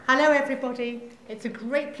everybody. It's a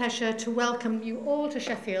great pleasure to welcome you all to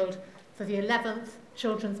Sheffield for the 11th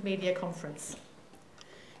Children's Media Conference.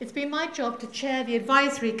 It's been my job to chair the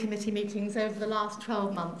advisory committee meetings over the last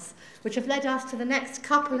 12 months, which have led us to the next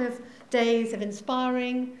couple of days of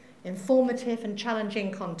inspiring, informative and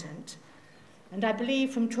challenging content. And I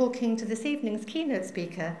believe from talking to this evening's keynote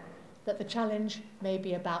speaker that the challenge may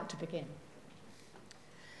be about to begin.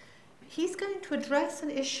 He's going to address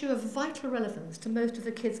an issue of vital relevance to most of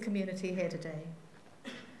the kids community here today.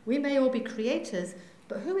 We may all be creators,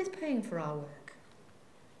 but who is paying for our work?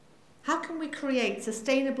 How can we create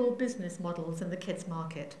sustainable business models in the kids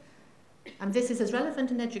market? And this is as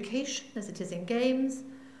relevant in education as it is in games,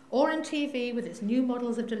 or in TV with its new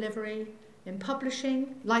models of delivery, in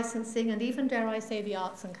publishing, licensing, and even, dare I say, the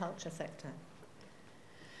arts and culture sector.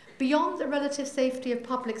 Beyond the relative safety of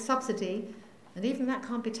public subsidy, and even that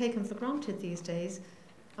can't be taken for granted these days,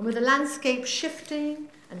 and with the landscape shifting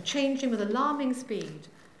and changing with alarming speed,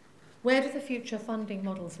 where do the future funding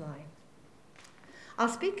models lie? Our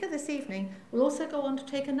speaker this evening will also go on to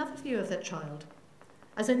take another view of that child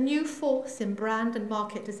as a new force in brand and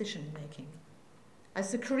market decision-making,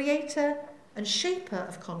 as the creator and shaper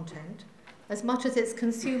of content as much as its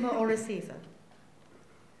consumer or receiver.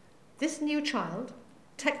 This new child,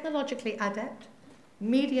 technologically adept,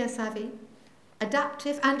 media savvy,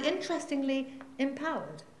 adaptive and, interestingly,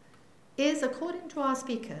 empowered, is, according to our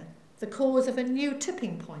speaker, the cause of a new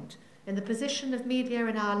tipping point in the position of media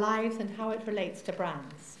in our lives and how it relates to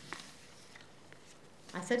brands.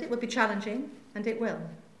 I said it would be challenging, and it will.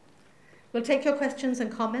 We'll take your questions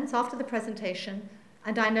and comments after the presentation,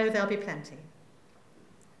 and I know there'll be plenty.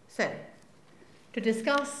 So, to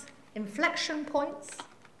discuss inflection points,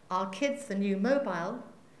 Are Kids the New Mobile?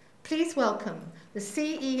 Please welcome the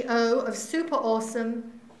CEO of Super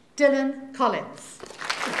Awesome, Dylan Collins.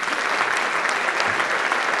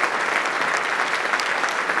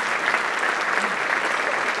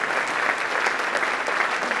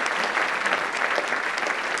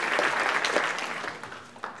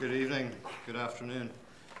 Good evening, good afternoon.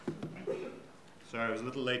 Sorry, I was a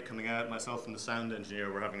little late coming out. Myself and the sound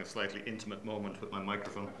engineer were having a slightly intimate moment with my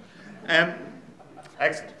microphone.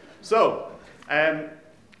 Excellent. So,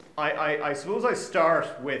 I suppose I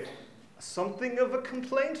start with something of a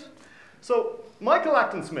complaint. So, Michael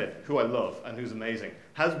Acton-Smith, who I love and who's amazing,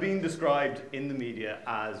 has been described in the media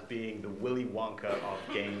as being the Willy Wonka of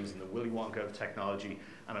games and the Willy Wonka of technology,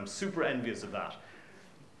 and I'm super envious of that.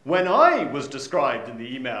 When I was described in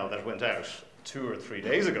the email that went out 2 or 3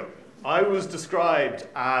 days ago, I was described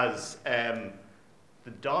as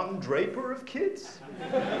the Don Draper of kids.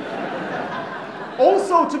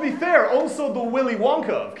 Also, to be fair, also the Willy Wonka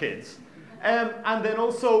of kids. And then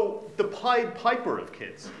also the Pied Piper of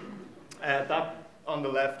kids. That on the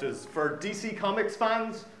left is for DC Comics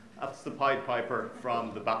fans. That's the Pied Piper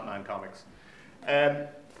from the Batman comics.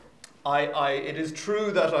 It is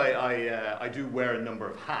true that I do wear a number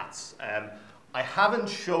of hats. I haven't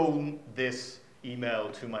shown this email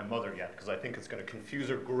to my mother yet because I think it's going to confuse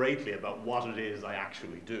her greatly about what it is I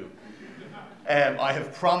actually do. I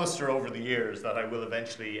have promised her over the years that I will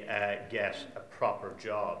eventually get a proper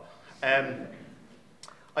job.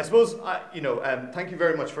 I suppose, thank you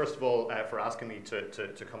very much, first of all, for asking me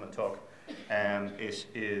to come and talk.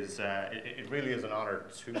 It really is an honor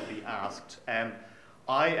to be asked.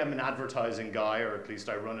 I am an advertising guy, or at least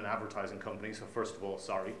I run an advertising company, so first of all,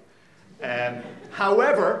 sorry.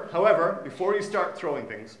 However, before you start throwing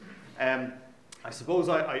things, I suppose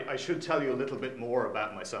I should tell you a little bit more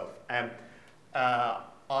about myself.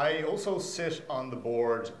 I also sit on the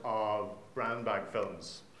board of Brown Bag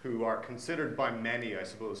Films, who are considered by many, I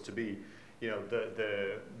suppose, to be,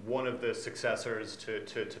 the one of the successors to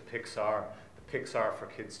Pixar, the Pixar for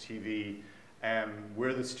Kids TV.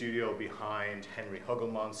 We're the studio behind Henry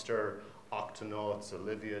Hugglemonster, Octonauts,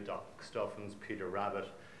 Olivia, Doc Stuffins, Peter Rabbit.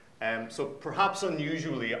 So perhaps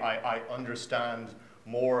unusually, I understand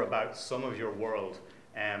more about some of your world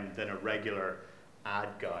than a regular ad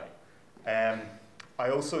guy. I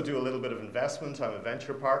also do a little bit of investment. I'm a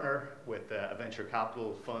venture partner with a venture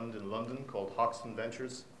capital fund in London called Hoxton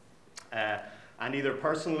Ventures. And either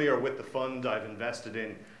personally or with the fund, I've invested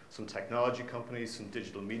in some technology companies, some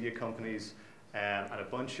digital media companies, and a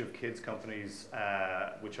bunch of kids companies,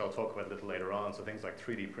 which I'll talk about a little later on, so things like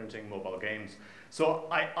 3D printing, mobile games. So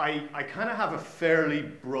I kind of have a fairly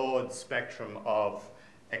broad spectrum of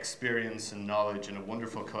experience and knowledge and a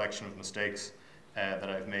wonderful collection of mistakes that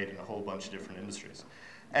I've made in a whole bunch of different industries.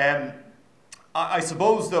 I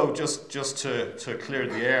suppose, though, just to clear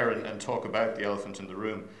the air and talk about the elephant in the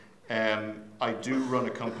room, I do run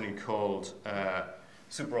a company called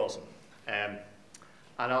Super Awesome.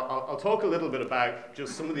 And I'll talk a little bit about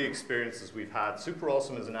just some of the experiences we've had. Super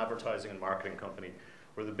Awesome is an advertising and marketing company.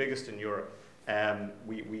 We're the biggest in Europe.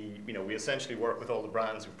 We essentially work with all the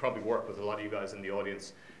brands. We probably work with a lot of you guys in the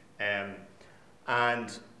audience. So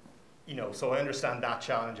I understand that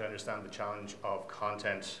challenge. I understand the challenge of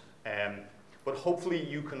content. But hopefully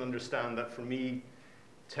you can understand that for me,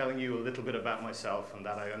 telling you a little bit about myself and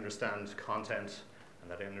that I understand content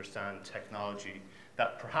and that I understand technology,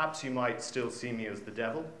 that perhaps you might still see me as the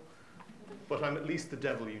devil, but I'm at least the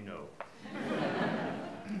devil you know.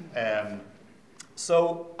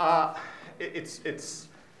 It's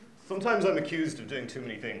sometimes I'm accused of doing too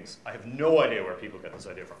many things. I have no idea where people get this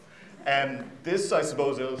idea from. This, I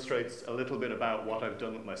suppose, illustrates a little bit about what I've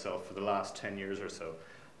done with myself for the last 10 years or so.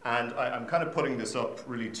 And I'm kind of putting this up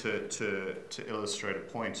really to illustrate a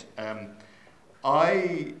point.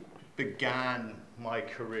 I began my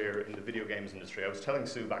career in the video games industry. I was telling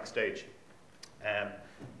Sue backstage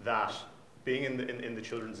that being in the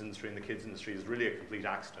children's industry and the kids industry is really a complete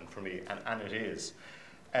accident for me, and it is.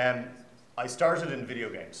 I started in video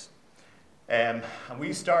games. And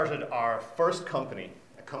we started our first company,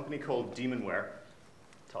 a company called Demonware,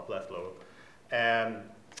 top left logo,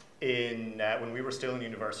 when we were still in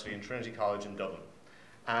university in Trinity College in Dublin.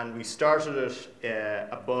 And we started it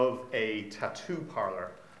above a tattoo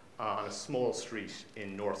parlour on a small street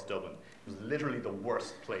in North Dublin. It was literally the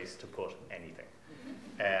worst place to put anything.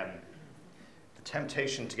 The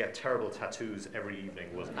temptation to get terrible tattoos every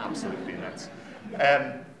evening was absolutely immense.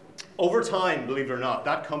 Over time, believe it or not,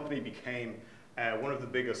 that company became one of the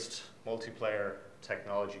biggest multiplayer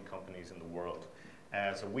technology companies in the world.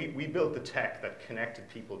 So we built the tech that connected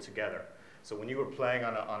people together. So when you were playing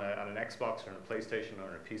on an Xbox or on a PlayStation or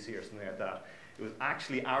on a PC or something like that, it was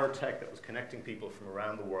actually our tech that was connecting people from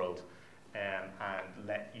around the world and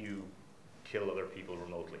let you kill other people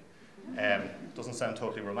remotely. Doesn't sound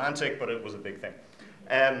totally romantic, but it was a big thing.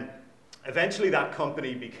 Eventually that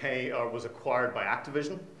company was acquired by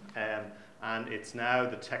Activision, and it's now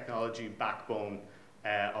the technology backbone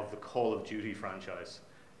of the Call of Duty franchise.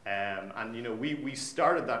 We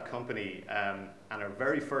started that company, and our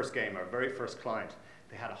very first game, our very first client,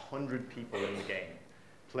 they had 100 people in the game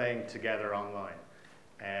playing together online,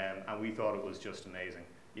 and we thought it was just amazing.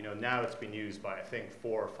 Now it's been used by, I think,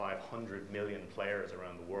 400 or 500 million players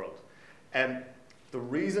around the world. The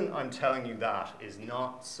reason I'm telling you that is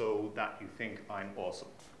not so that you think I'm awesome.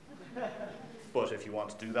 But if you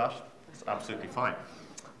want to do that, it's absolutely fine.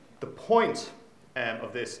 The point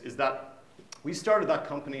of this is that we started that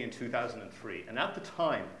company in 2003, and at the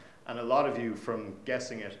time, and a lot of you from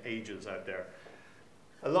guessing at ages out there,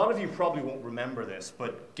 a lot of you probably won't remember this,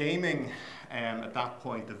 but gaming at that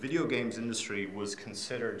point, the video games industry was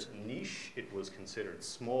considered niche, it was considered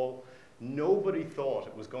small. Nobody thought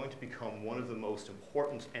it was going to become one of the most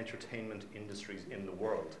important entertainment industries in the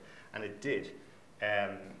world, and it did.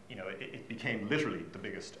 It became literally the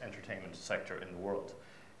biggest entertainment sector in the world.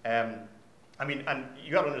 And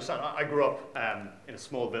you got to understand, I grew up in a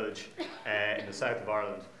small village in the south of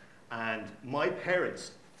Ireland, and my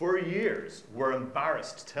parents, for years, were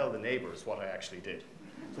embarrassed to tell the neighbours what I actually did.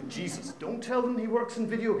 It's like, Jesus, don't tell them he works in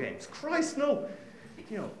video games. Christ, no.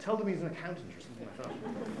 Tell them he's an accountant or something like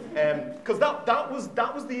that. Because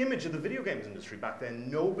that was the image of the video games industry back then.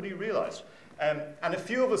 Nobody realised. And a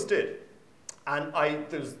few of us did. And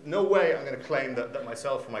there's no way I'm going to claim that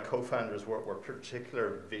myself and my co-founders were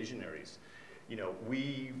particular visionaries.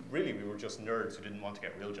 We were just nerds who didn't want to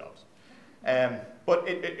get real jobs. But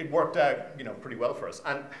it worked out, pretty well for us.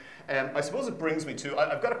 And I suppose it brings me to,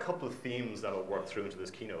 I've got a couple of themes that I'll work through into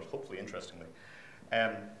this keynote, hopefully interestingly.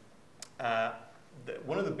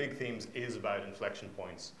 One of the big themes is about inflection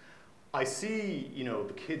points. I see,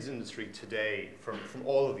 the kids industry today from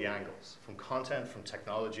all of the angles, from content, from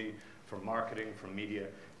technology, from marketing, from media,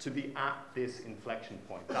 to be at this inflection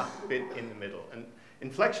point, that bit in the middle. And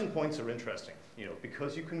inflection points are interesting,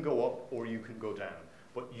 because you can go up or you can go down,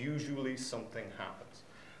 but usually something happens.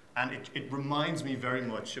 And it reminds me very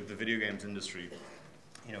much of the video games industry,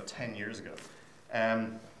 10 years ago.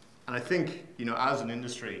 And I think, as an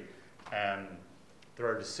industry, there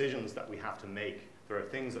are decisions that we have to make. There are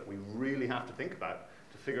things that we really have to think about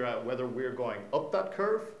to figure out whether we're going up that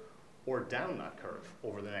curve or down that curve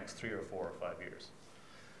over the next 3 or 4 or 5 years.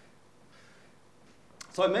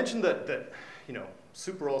 So I mentioned that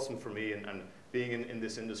super awesome for me and being in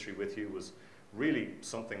this industry with you was really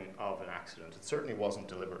something of an accident. It certainly wasn't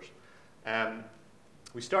deliberate.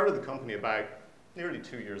 We started the company about nearly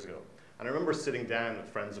 2 years ago. And I remember sitting down with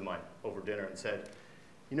friends of mine over dinner and said,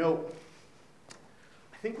 I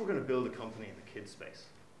think we're going to build a company in the kids space.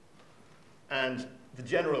 And the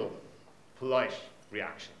general polite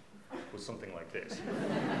reaction was something like this.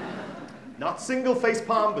 Not single face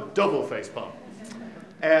palm, but double face palm.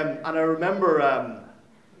 And I remember,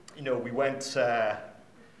 we went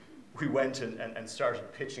and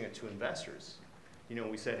started pitching it to investors.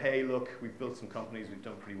 We said, hey, look, we've built some companies, we've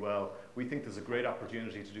done pretty well. We think there's a great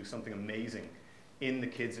opportunity to do something amazing in the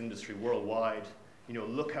kids industry worldwide.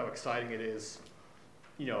 Look how exciting it is.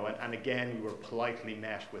 And again, we were politely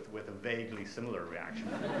met with a vaguely similar reaction.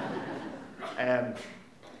 And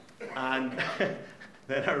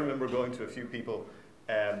then I remember going to a few people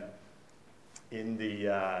in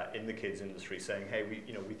the kids industry saying, hey,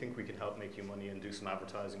 we think we can help make you money and do some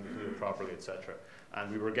advertising, we can do it properly, etc. And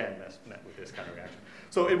we were again met with this kind of reaction.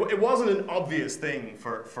 So it wasn't an obvious thing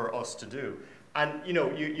for us to do. And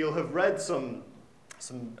you'll have read some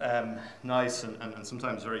nice and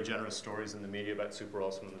sometimes very generous stories in the media about Super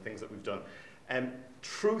Awesome and the things that we've done. And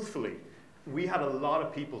truthfully, we had a lot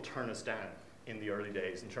of people turn us down in the early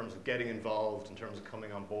days in terms of getting involved, in terms of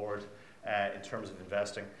coming on board, in terms of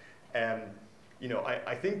investing.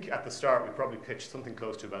 I think at the start we probably pitched something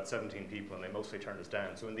close to about 17 people and they mostly turned us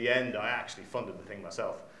down. So in the end, I actually funded the thing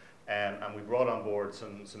myself. And we brought on board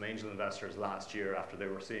some angel investors last year after they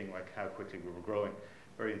were seeing how quickly we were growing.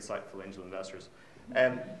 Very insightful angel investors.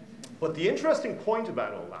 But the interesting point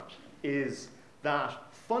about all that is that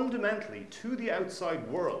fundamentally to the outside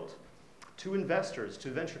world, to investors, to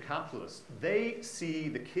venture capitalists, they see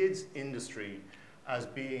the kids industry as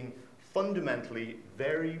being fundamentally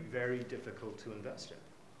very, very difficult to invest in.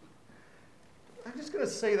 I'm just going to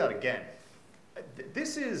say that again.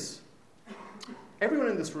 Everyone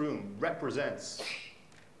in this room represents,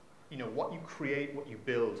 what you create, what you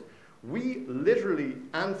build. We literally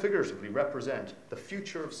and figuratively represent the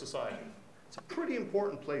future of society. It's a pretty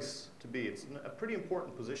important place to be. It's a pretty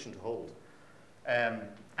important position to hold. And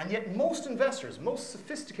yet most investors, most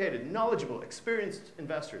sophisticated, knowledgeable, experienced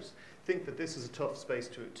investors think that this is a tough space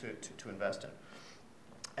to invest in.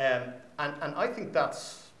 And I think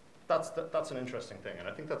that's an interesting thing, and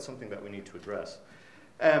I think that's something that we need to address.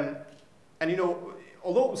 Although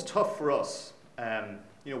it was tough for us,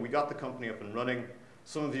 we got the company up and running.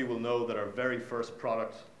 Some of you will know that our very first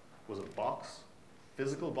product was a box,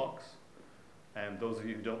 physical box. And those of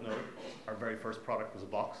you who don't know, our very first product was a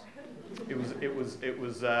box. It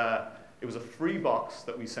was a free box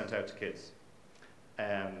that we sent out to kids,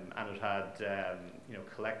 and it had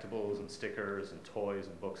collectibles and stickers and toys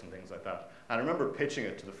and books and things like that. And I remember pitching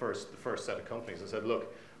it to the first set of companies. I said,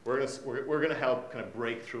 look, we're going to help kind of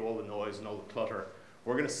break through all the noise and all the clutter.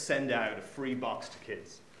 We're going to send out a free box to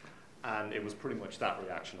kids. And it was pretty much that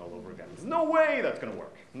reaction all over again. There's no way that's going to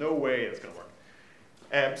work. No way that's going to work.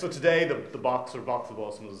 So today, the box, or Box of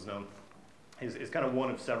Awesome as it's known, is kind of one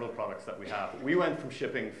of several products that we have. We went from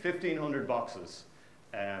shipping 1,500 boxes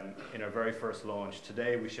in our very first launch.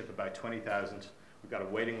 Today, we ship about 20,000. We've got a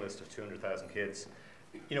waiting list of 200,000 kids.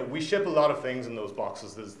 We ship a lot of things in those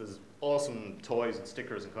boxes. There's awesome toys and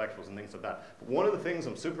stickers and collectibles and things like that. But one of the things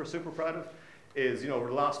I'm super, super proud of is, over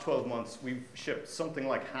the last 12 months, we've shipped something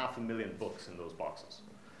like 500,000 books in those boxes.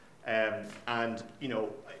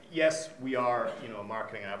 Yes, we are, a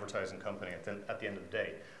marketing and advertising company at the end of the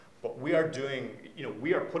day, but we are doing,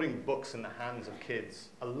 we are putting books in the hands of kids,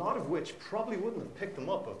 a lot of which probably wouldn't have picked them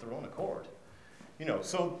up of their own accord.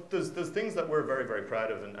 So there's things that we're very, very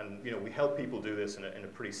proud of, and we help people do this in a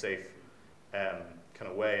pretty safe kind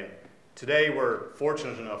of way. And today we're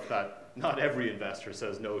fortunate enough that not every investor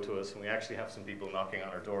says no to us, and we actually have some people knocking on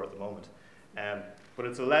our door at the moment. But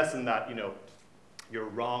it's a lesson that, you're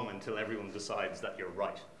wrong until everyone decides that you're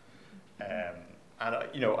right.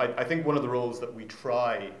 I think one of the roles that we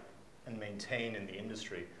try and maintain in the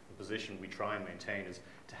industry, the position we try and maintain, is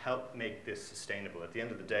to help make this sustainable. At the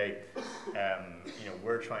end of the day,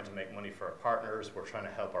 we're trying to make money for our partners. We're trying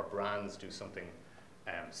to help our brands do something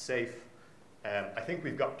safe. I think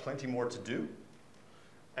we've got plenty more to do.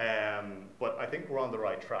 But I think we're on the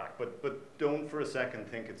right track. But don't for a second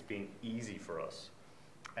think it's been easy for us.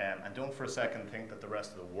 And don't for a second think that the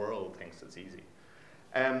rest of the world thinks it's easy.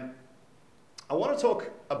 I want to talk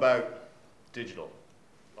about digital,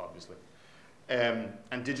 obviously,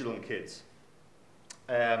 and digital and kids.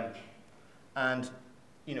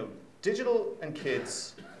 Digital and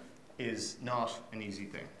kids is not an easy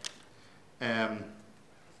thing.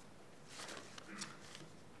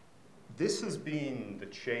 This has been the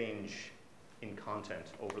change in content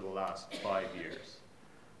over the last 5 years.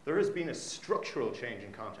 There has been a structural change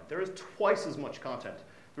in content. There is twice as much content.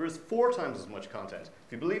 There is 4 times as much content.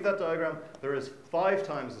 If you believe that diagram, there is 5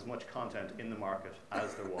 times as much content in the market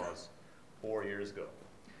as there was 4 years ago.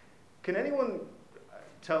 Can anyone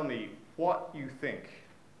tell me what you think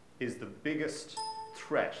is the biggest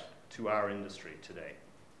threat to our industry today?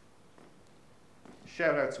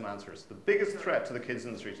 Shout out some answers. The biggest threat to the kids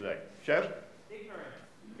industry today. Shout. Ignorance.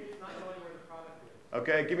 Kids not knowing where the product is.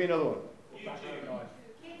 Okay, give me another one. YouTube.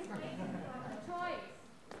 Kids toys.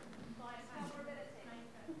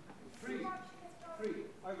 Free.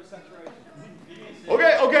 Oversaturation.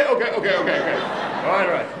 Okay. All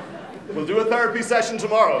right. We'll do a therapy session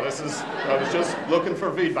tomorrow. I was just looking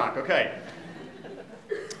for feedback. Okay.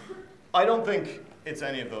 I don't think it's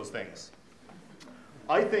any of those things.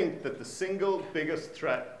 I think that the single biggest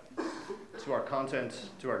threat to our content,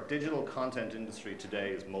 to our digital content industry today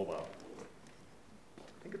is mobile.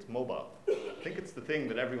 I think it's mobile. I think it's the thing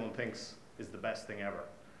that everyone thinks is the best thing ever.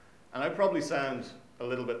 And I probably sound a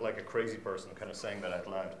little bit like a crazy person kind of saying that out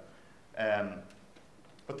loud.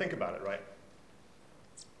 But think about it, right?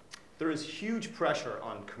 There is huge pressure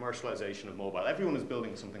on commercialization of mobile. Everyone is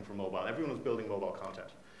building something for mobile. Everyone is building mobile content.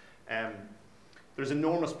 There's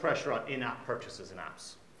enormous pressure on in-app purchases in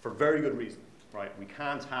apps for very good reason, right? We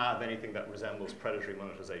can't have anything that resembles predatory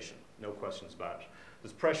monetization. No questions about it.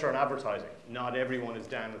 There's pressure on advertising. Not everyone is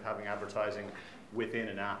down with having advertising within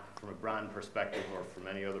an app from a brand perspective or from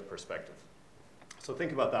any other perspective. So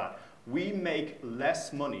think about that. We make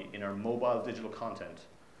less money in our mobile digital content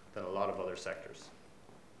than a lot of other sectors.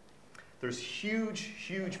 There's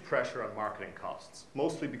huge pressure on marketing costs,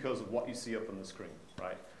 mostly because of what you see up on the screen,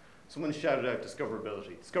 right? Someone shouted out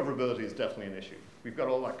discoverability. Discoverability is definitely an issue. We've got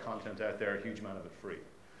all that content out there, a huge amount of it free.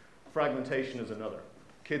 Fragmentation is another.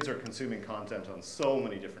 Kids are consuming content on so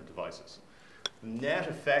many different devices. The net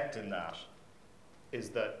effect in that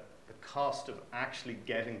is that the cost of actually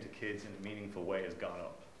getting to kids in a meaningful way has gone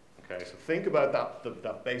up. Okay, so think about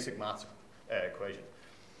that basic maths equation.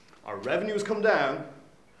 Our revenue has come down,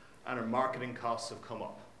 and our marketing costs have come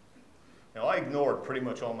up. Now, I ignored pretty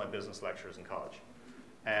much all my business lectures in college.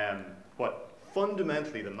 But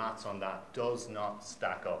fundamentally, the maths on that does not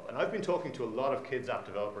stack up. And I've been talking to a lot of kids app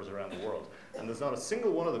developers around the world, and there's not a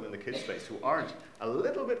single one of them in the kids space who aren't a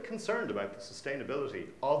little bit concerned about the sustainability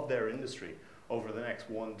of their industry over the next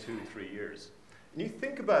 1, 2, 3 years. And you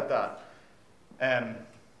think about that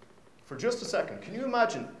for just a second. Can you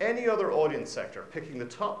imagine any other audience sector picking the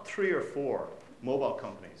top 3 or 4 mobile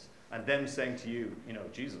companies and them saying to you,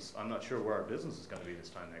 Jesus, I'm not sure where our business is going to be this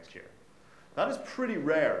time next year? That is pretty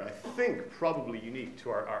rare, and I think probably unique to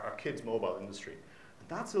our kids' mobile industry. And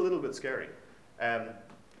that's a little bit scary. And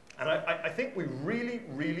I think we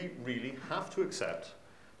really have to accept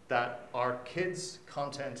that our kids'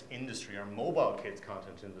 content industry, our mobile kids'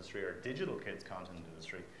 content industry, our digital kids' content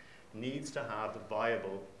industry, needs to have a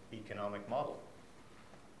viable economic model.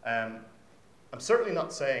 I'm certainly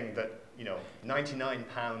not saying that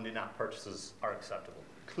 £99 in-app purchases are acceptable.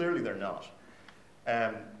 Clearly they're not.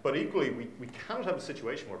 But equally, we cannot have a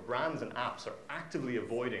situation where brands and apps are actively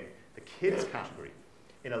avoiding the kids category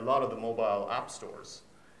in a lot of the mobile app stores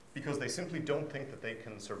because they simply don't think that they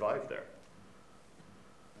can survive there.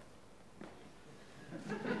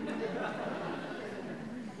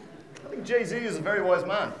 I think Jay-Z is a very wise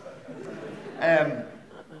man.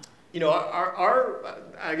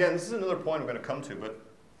 Again, this is another point I'm going to come to, but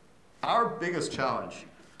our biggest challenge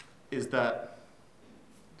is that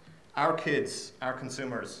our kids, our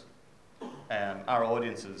consumers, our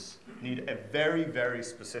audiences need a very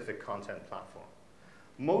specific content platform.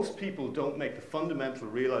 Most people don't make the fundamental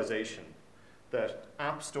realization that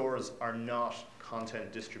app stores are not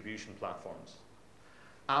content distribution platforms.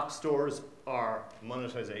 App stores are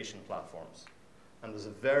monetization platforms. And there's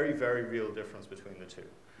a very real difference between the two.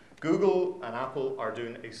 Google and Apple are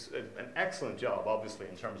doing an excellent job, obviously,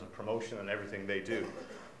 in terms of promotion and everything they do.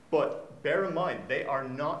 But bear in mind, they are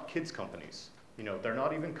not kids companies. They're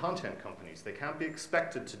not even content companies. They can't be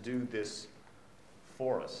expected to do this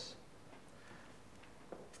for us.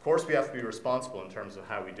 Of course, we have to be responsible in terms of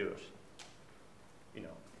how we do it.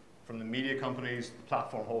 From the media companies, the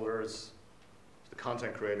platform holders, the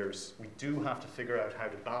content creators, we do have to figure out how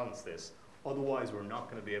to balance this. Otherwise, we're not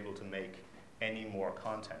going to be able to make any more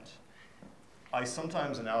content. I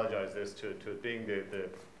sometimes analogize this to it being the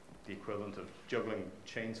equivalent of juggling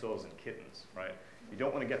chainsaws and kittens, right? You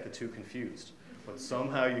don't want to get the two confused, but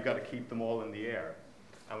somehow you've got to keep them all in the air.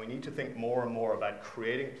 And we need to think more and more about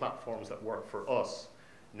creating platforms that work for us,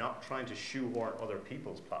 not trying to shoehorn other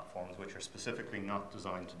people's platforms, which are specifically not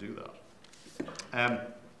designed to do that.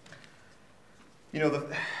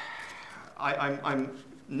 I'm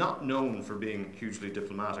not known for being hugely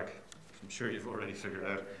diplomatic. I'm sure you've already figured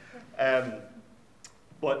out.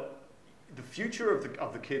 But the future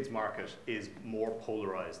of the kids market is more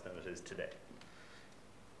polarized than it is today.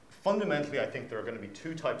 Fundamentally, I think there are going to be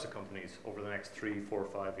two types of companies over the next 3, 4,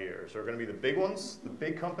 5 years. There are going to be the big ones, the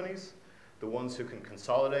big companies, the ones who can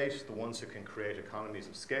consolidate, the ones who can create economies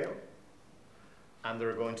of scale. And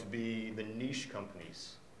there are going to be the niche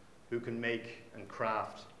companies who can make and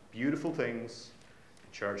craft beautiful things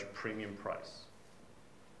and charge a premium price.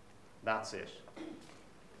 That's it.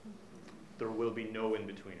 There will be no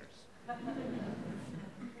in-betweeners.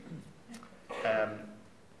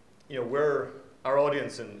 Our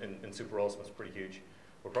audience in Super Awesome is pretty huge.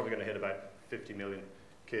 We're probably going to hit about 50 million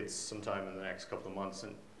kids sometime in the next couple of months,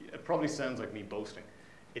 and it probably sounds like me boasting.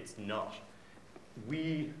 It's not.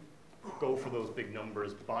 We go for those big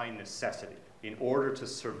numbers by necessity. In order to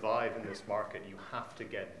survive in this market, you have to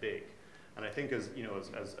get big. And I think as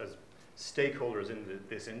stakeholders in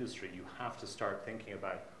this industry, you have to start thinking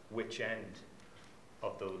about which end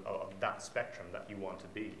of that spectrum that you want to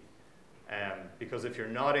be. Because if you're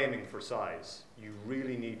not aiming for size, you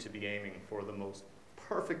really need to be aiming for the most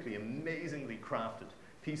perfectly, amazingly crafted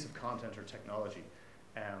piece of content or technology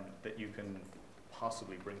that you can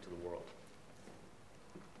possibly bring to the world.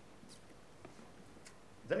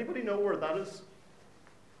 Does anybody know where that is?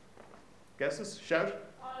 Guesses? Shout.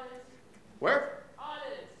 Ireland. Where?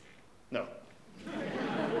 Ireland. No.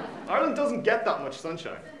 Ireland doesn't get that much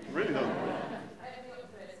sunshine. It really doesn't.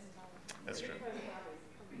 That's true.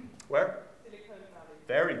 Where?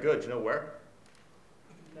 Very good. Do you know where?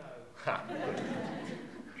 No. Ha.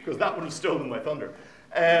 Because that would have stolen my thunder.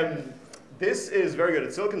 This is very good.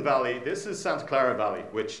 It's Silicon Valley. This is Santa Clara Valley,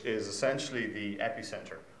 which is essentially the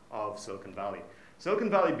epicenter of Silicon Valley. Silicon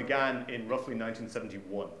Valley began in roughly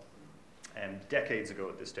 1971, decades ago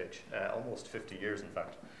at this stage, almost 50 years in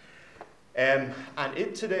fact. And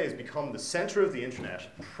it today has become the center of the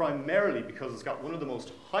internet, primarily because it's got one of the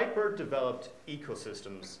most hyper-developed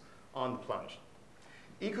ecosystems on the planet.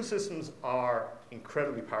 Ecosystems are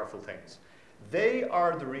incredibly powerful things. They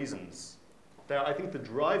are the reasons, they're, I think, the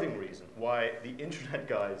driving reason why the internet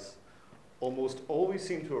guys almost always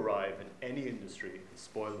seem to arrive in any industry and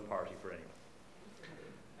spoil the party for anyone.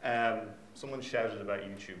 Someone shouted about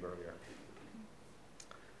YouTube earlier.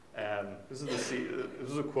 This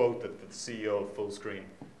is a quote that the CEO of Fullscreen,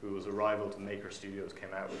 who was a rival to Maker Studios,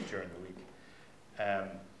 came out with during the week. I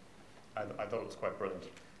thought it was quite brilliant.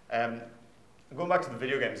 Going back to the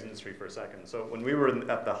video games industry for a second. So when we were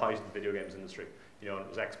at the height of the video games industry, and it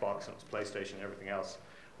was Xbox and it was PlayStation and everything else,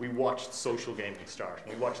 we watched social gaming start.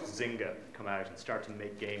 And we watched Zynga come out and start to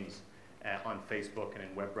make games on Facebook and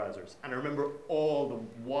in web browsers. And I remember all the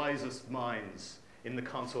wisest minds in the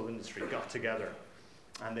console industry got together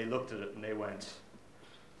and they looked at it and they went,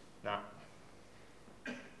 nah,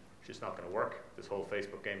 it's just not going to work, this whole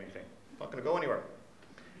Facebook gaming thing. It's not going to go anywhere.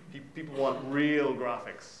 People want real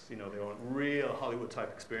graphics, they want real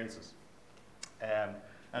Hollywood-type experiences. And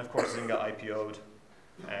of course, Zynga IPO'd,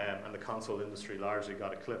 and the console industry largely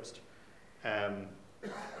got eclipsed. And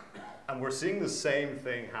we're seeing the same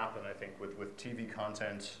thing happen, I think, with TV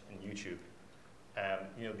content and YouTube.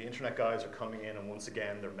 The internet guys are coming in, and once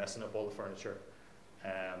again, they're messing up all the furniture.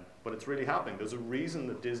 But it's really happening. There's a reason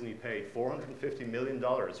that Disney paid $450 million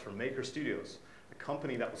for Maker Studios, a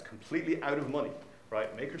company that was completely out of money.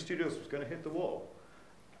 Right, Maker Studios was going to hit the wall.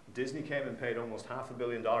 Disney came and paid almost $500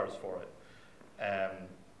 million for it,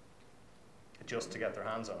 just to get their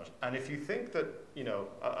hands on it. And if you think that,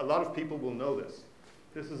 a lot of people will know this.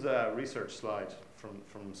 This is a research slide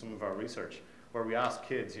from some of our research where we ask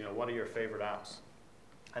kids, what are your favorite apps?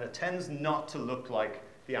 And it tends not to look like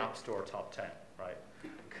the App Store top 10, right?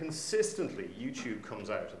 Consistently, YouTube comes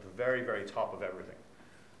out at the very, very top of everything,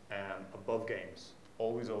 above games,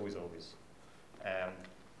 always, always, always.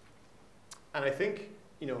 And I think,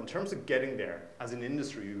 in terms of getting there, as an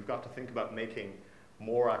industry, you've got to think about making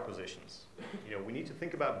more acquisitions. We need to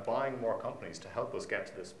think about buying more companies to help us get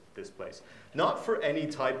to this place. Not for any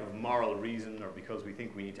type of moral reason or because we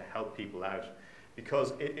think we need to help people out,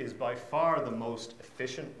 because it is by far the most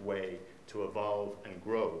efficient way to evolve and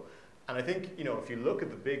grow. And I think, if you look at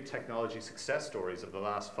the big technology success stories of the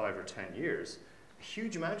last 5 or 10 years, a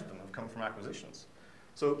huge amount of them have come from acquisitions.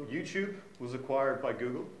 So YouTube was acquired by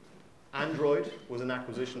Google. Android was an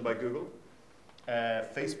acquisition by Google.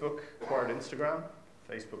 Facebook acquired Instagram.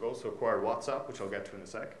 Facebook also acquired WhatsApp, which I'll get to in a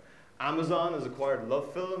sec. Amazon has acquired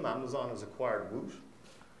LoveFilm. Amazon has acquired Woot.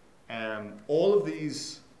 All of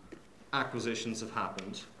these acquisitions have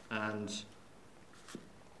happened, and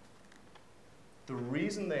the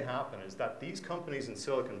reason they happen is that these companies in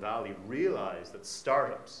Silicon Valley realize that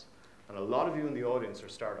startups, and a lot of you in the audience are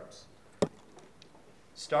startups,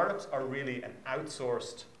 startups are really an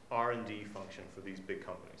outsourced R&D function for these big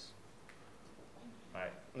companies.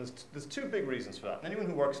 right? And there's two big reasons for that. And anyone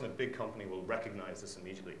who works in a big company will recognize this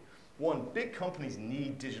immediately. One, big companies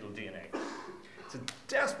need digital DNA. It's a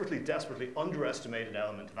desperately, desperately underestimated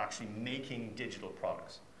element of actually making digital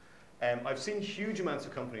products. I've seen huge amounts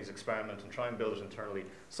of companies experiment and try and build it internally.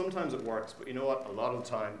 Sometimes it works, but you know what? A lot of the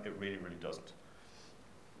time, it really, really doesn't.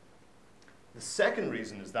 The second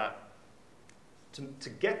reason is that to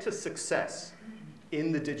get to success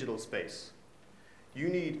in the digital space, you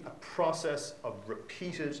need a process of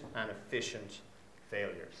repeated and efficient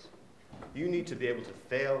failures. You need to be able to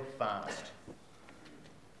fail fast.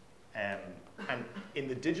 And in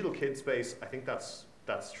the digital kid space, I think that's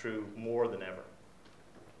true more than ever.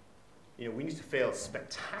 You know, we need to fail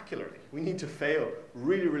spectacularly. We need to fail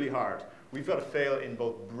really, really hard. We've got to fail in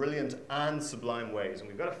both brilliant and sublime ways, and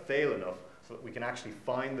we've got to fail enough so that we can actually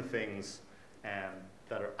find the things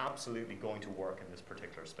that are absolutely going to work in this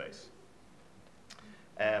particular space.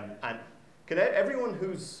 And can everyone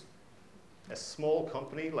who's a small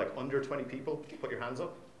company, like under 20 people, put your hands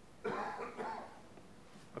up?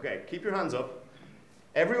 Okay, keep your hands up.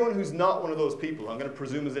 Everyone who's not one of those people, I'm going to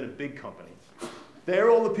presume is in a big company,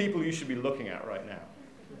 they're all the people you should be looking at right now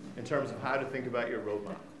in terms of how to think about your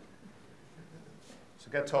roadmap.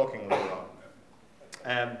 So get talking later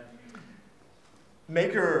on.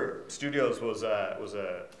 Maker Studios was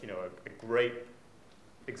a great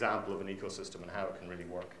example of an ecosystem and how it can really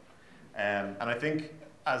work. And I think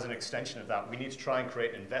as an extension of that, we need to try and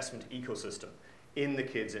create an investment ecosystem in the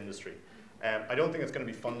kids industry. I don't think it's going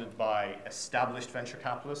to be funded by established venture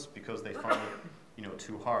capitalists because they find it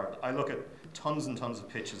too hard. I look at tons and tons of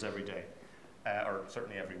pitches every day, or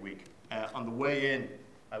certainly every week. On the way in,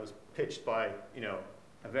 I was pitched by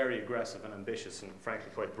a very aggressive and ambitious and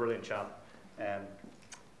frankly quite brilliant chap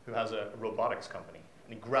who has a robotics company.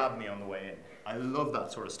 And he grabbed me on the way in. I love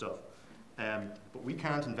that sort of stuff. But we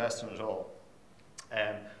can't invest in it all.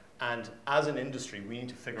 And as an industry, we need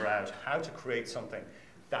to figure out how to create something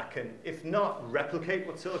that can, if not replicate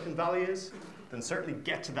what Silicon Valley is, then certainly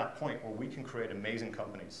get to that point where we can create amazing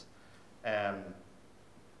companies.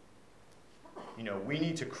 We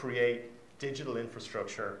need to create digital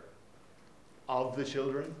infrastructure of the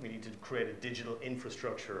children. We need to create a digital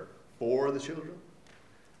infrastructure for the children.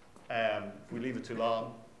 If we leave it too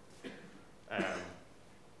long,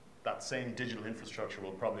 that same digital infrastructure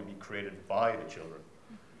will probably be created by the children.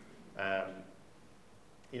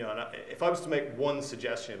 If I was to make one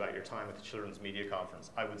suggestion about your time at the Children's Media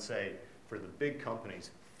Conference, I would say for the big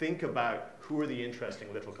companies, think about who are the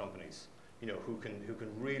interesting little companies, who can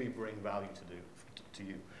really bring value to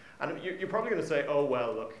you. And you're probably going to say, oh,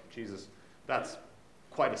 well, look, Jesus, that's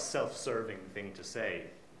quite a self-serving thing to say.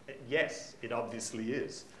 Yes, it obviously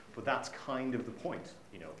is, but that's kind of the point.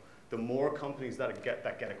 The more companies that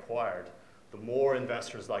get acquired, the more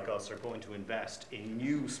investors like us are going to invest in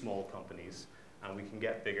new small companies, and we can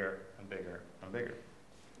get bigger and bigger and bigger.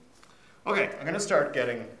 Okay, I'm going to start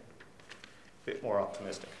getting a bit more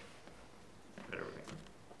optimistic.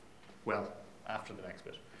 Well, after the next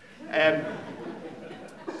bit.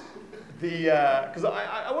 Because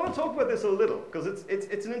I want to talk about this a little, because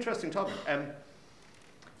it's an interesting topic.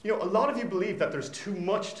 A lot of you believe that there's too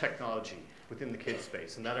much technology within the kids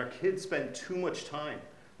space, and that our kids spend too much time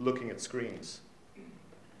looking at screens.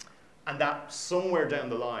 And that somewhere down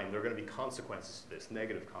the line, there are going to be consequences to this,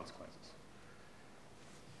 negative consequences.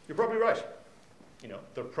 You're probably right.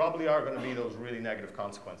 There probably are going to be those really negative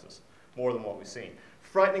consequences, more than what we've seen.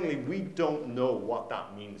 Frighteningly, we don't know what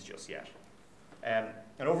that means just yet. And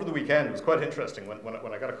over the weekend, it was quite interesting. When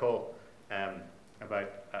I got a call about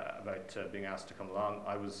being asked to come along,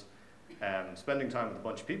 I was spending time with a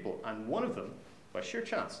bunch of people, and one of them, by sheer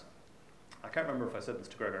chance, I can't remember if I said this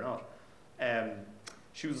to Greg or not,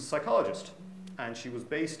 she was a psychologist, and she was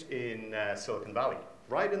based in Silicon Valley,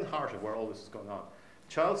 right in the heart of where all this is going on.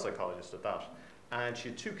 Child psychologist at that. And she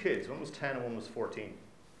had two kids, one was 10 and one was 14.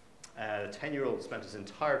 The 10-year-old spent his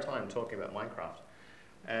entire time talking about Minecraft.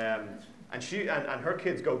 And she and her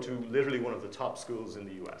kids go to literally one of the top schools in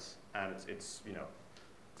the US, and it's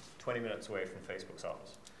 20 minutes away from Facebook's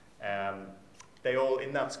office. They all,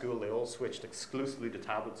 in that school, they all switched exclusively to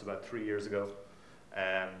tablets about 3 years ago.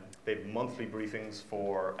 They have monthly briefings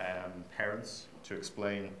for parents to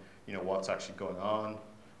explain, what's actually going on.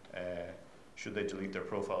 Should they delete their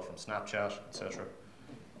profile from Snapchat, etc.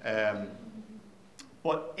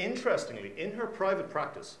 But interestingly, in her private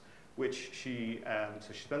practice, which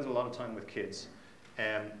so she spends a lot of time with kids,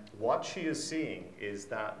 what she is seeing is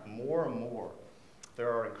that more and more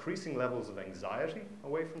there are increasing levels of anxiety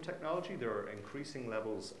away from technology. There are increasing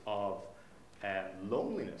levels of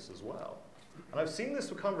loneliness as well And I've seen this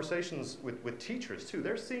with conversations with teachers too.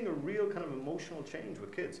 They're seeing a real kind of emotional change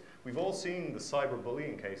with kids. We've all seen the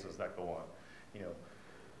cyberbullying cases that go on. You know,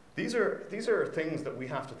 these are things that we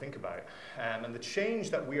have to think about. And the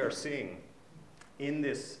change that we are seeing in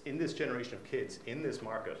this generation of kids, in this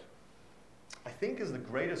market, I think is the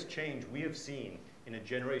greatest change we have seen in a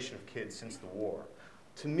generation of kids since the war.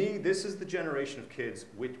 To me, this is the generation of kids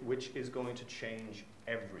which is going to change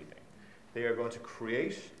everything. They are going to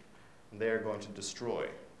create, and they are going to destroy.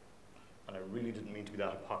 And I really didn't mean to be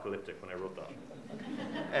that apocalyptic when I wrote that.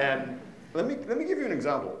 Let me give you an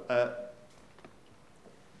example.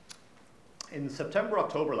 In September,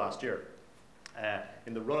 October last year,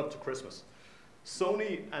 in the run-up to Christmas,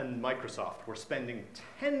 Sony and Microsoft were spending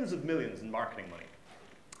tens of millions in marketing money,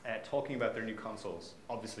 talking about their new consoles,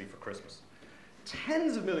 obviously for Christmas.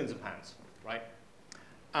 Tens of millions of pounds, right?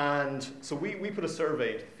 And so we put a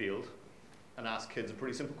survey into the field and asked kids a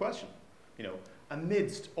pretty simple question. You know,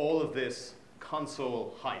 amidst all of this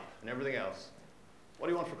console hype and everything else, what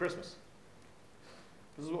do you want for Christmas?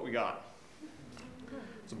 This is what we got.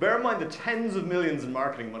 So bear in mind the tens of millions in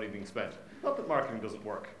marketing money being spent. Not that marketing doesn't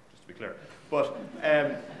work, just to be clear. But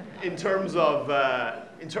in terms of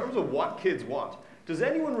what kids want, does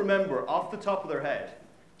anyone remember off the top of their head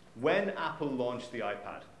when Apple launched the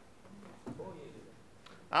iPad?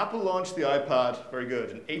 Apple launched the iPad, very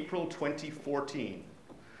good, in April 2014.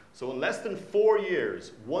 So in less than 4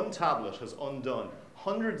 years, one tablet has undone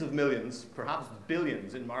hundreds of millions, perhaps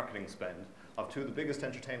billions in marketing spend of two of the biggest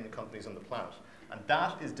entertainment companies on the planet. And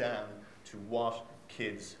that is down to what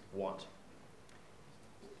kids want.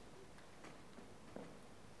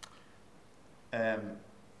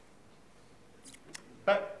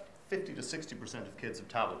 About 50 to 60% of kids have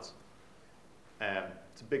tablets.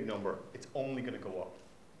 It's a big number. It's only going to go up.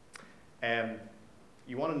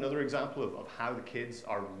 You want another example of how the kids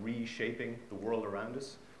are reshaping the world around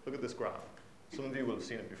us? Look at this graph. Some of you will have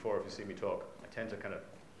seen it before if you see me talk. I tend to kind of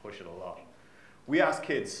push it a lot. We ask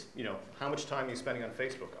kids, you know, how much time are you spending on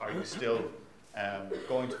Facebook? Are you still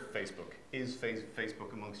going to Facebook? Is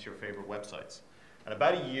Facebook amongst your favorite websites? And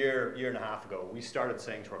about a year and a half ago, we started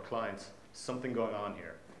saying to our clients, something going on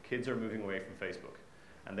here. Kids are moving away from Facebook.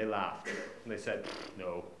 And they laughed. And they said,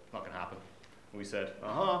 no, not going to happen. And we said,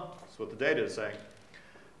 that's what the data is saying.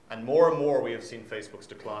 And more we have seen Facebook's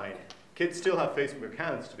decline. Kids still have Facebook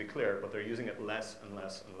accounts, to be clear, but they're using it less and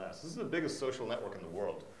less and less. This is the biggest social network in the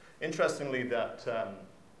world. Interestingly, that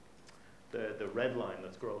the red line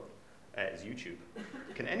that's growing is YouTube.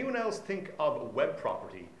 Can anyone else think of a web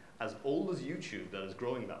property as old as YouTube that is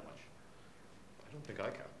growing that much? I don't think I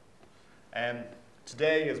can.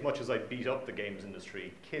 Today, as much as I beat up the games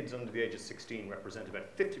industry, kids under the age of 16 represent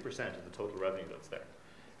about 50% of the total revenue that's there.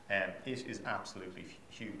 It is absolutely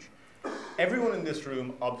huge. Everyone in this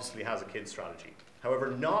room obviously has a kids strategy.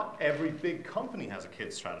 However, not every big company has a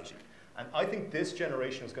kids strategy. And I think this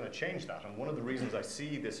generation is going to change that. And one of the reasons I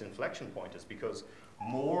see this inflection point is because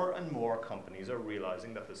more and more companies are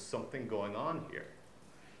realizing that there's something going on here.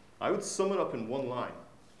 I would sum it up in one line.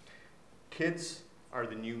 Kids are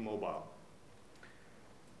the new mobile.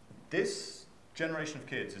 This generation of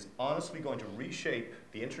kids is honestly going to reshape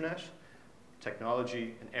the internet,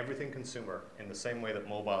 technology, and everything consumer in the same way that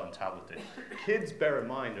mobile and tablet did. Kids, bear in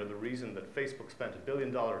mind, are the reason that Facebook spent $1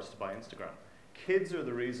 billion to buy Instagram. Kids are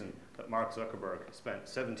the reason that Mark Zuckerberg spent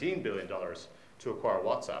 $17 billion to acquire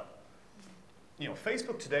WhatsApp. You know,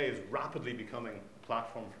 Facebook today is rapidly becoming a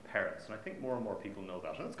platform for parents, and I think more and more people know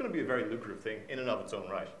that. And it's going to be a very lucrative thing in and of its own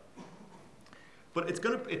right. But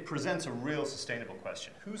it presents a real sustainable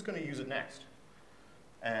question. Who's going to use it next?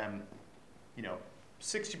 You know,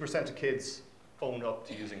 60% of kids own up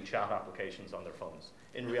to using chat applications on their phones.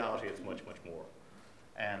 In reality, it's much, much more.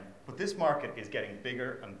 But this market is getting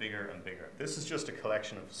bigger and bigger and bigger. This is just a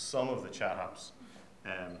collection of some of the chat apps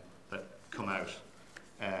that come out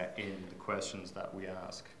in the questions that we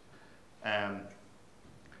ask.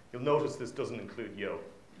 You'll notice this doesn't include Yo,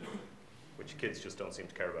 which kids just don't seem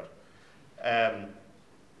to care about.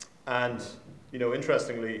 And, you know,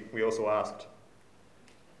 interestingly, we also asked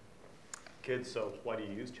kids, so why do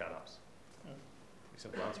you use chat apps? Pretty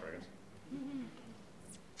simple answer, I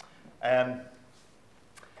guess.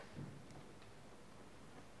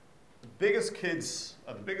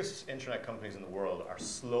 The biggest internet companies in the world are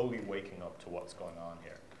slowly waking up to what's going on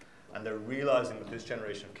here. And they're realizing that this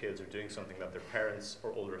generation of kids are doing something that their parents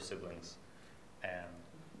or older siblings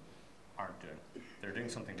aren't doing. They're doing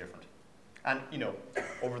something different. And, you know,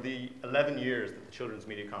 over the 11 years that the Children's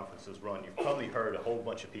Media Conference has run, you've probably heard a whole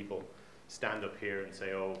bunch of people stand up here and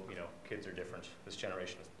say, oh, you know, kids are different. This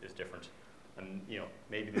generation is different. And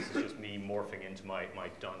maybe this is just me morphing into my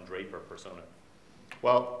Don Draper persona.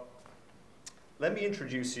 Well, let me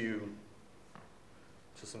introduce you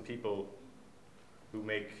to some people who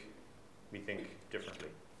make me think differently.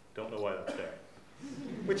 Don't know why that's there.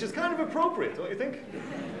 Which is kind of appropriate, don't you think?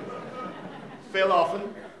 Fail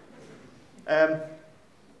often.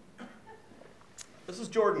 This is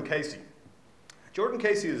Jordan Casey. Jordan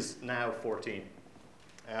Casey is now 14.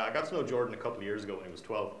 I got to know Jordan a couple of years ago when he was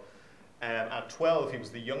 12. At 12, he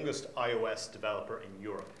was the youngest iOS developer in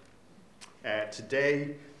Europe.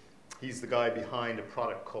 Today, he's the guy behind a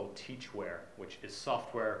product called Teachware, which is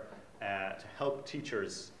software to help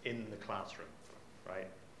teachers in the classroom, right?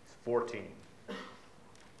 He's 14.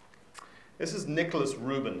 This is Nicholas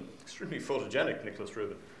Rubin, extremely photogenic Nicholas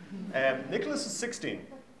Rubin. Nicholas is 16,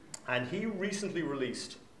 and he recently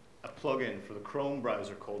released a plugin for the Chrome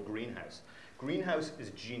browser called Greenhouse. Greenhouse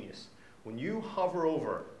is genius. When you hover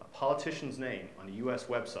over a politician's name on a US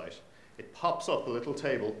website, it pops up a little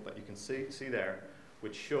table that you can see there,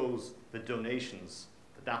 which shows the donations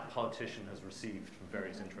that politician has received from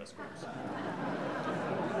various interest groups.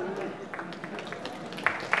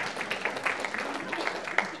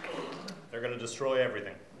 They're going to destroy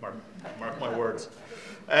everything. Mark my words.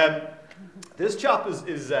 This chap is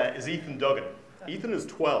Ethan Duggan. Ethan is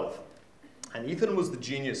 12, and Ethan was the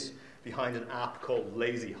genius behind an app called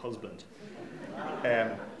Lazy Husband,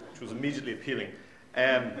 which was immediately appealing.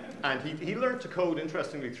 And he learned to code,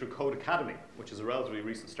 interestingly, through Code Academy, which is a relatively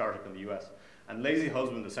recent startup in the US. And Lazy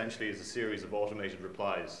Husband essentially is a series of automated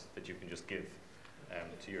replies that you can just give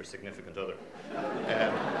to your significant other.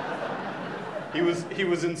 He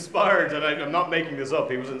was inspired, and I'm not making this up,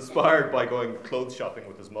 he was inspired by going clothes shopping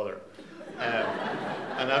with his mother.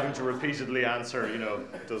 And having to repeatedly answer,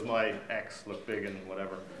 does my ex look big and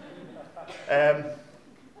whatever.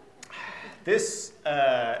 This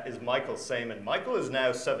is Michael Saman. Michael is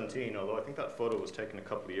now 17, although I think that photo was taken a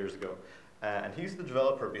couple of years ago. And he's the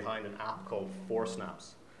developer behind an app called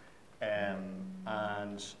 4Snaps.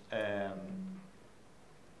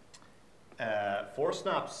 Four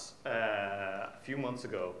Snaps a few months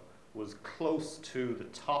ago was close to the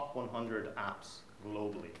top 100 apps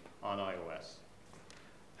globally on iOS.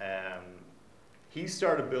 He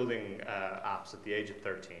started building apps at the age of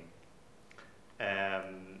 13.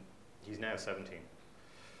 He's now 17.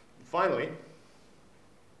 Finally,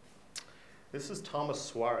 this is Thomas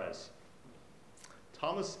Suarez.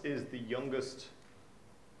 Thomas is the youngest,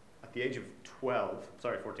 at the age of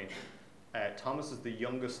 14. Thomas is the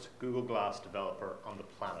youngest Google Glass developer on the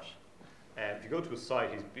planet. If you go to his site,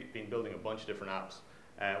 he's been building a bunch of different apps.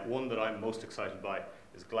 One that I'm most excited by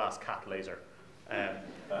is Glass Cat Laser,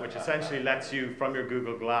 which essentially lets you, from your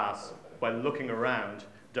Google Glass, by looking around,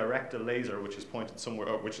 direct a laser which is pointed somewhere,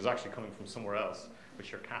 or which is actually coming from somewhere else,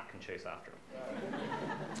 which your cat can chase after.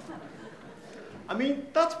 I mean,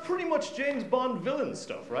 that's pretty much James Bond villain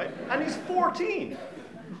stuff, right? And he's 14.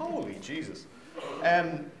 Holy Jesus.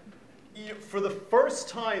 For the first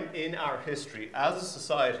time in our history, as a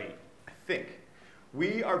society, I think,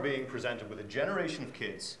 we are being presented with a generation of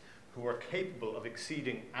kids who are capable of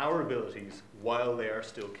exceeding our abilities while they are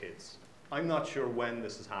still kids. I'm not sure when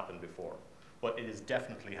this has happened before, but it is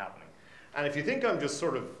definitely happening. And if you think I'm just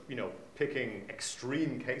sort of, picking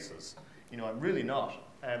extreme cases, I'm really not.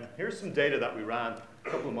 Here's some data that we ran a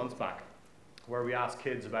couple of months back, where we asked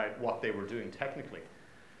kids about what they were doing technically.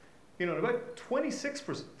 About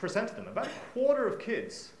 26% of them, about a quarter of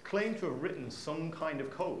kids, claim to have written some kind of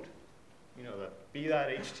code. Be that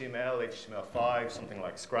HTML, HTML5, something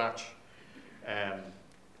like Scratch.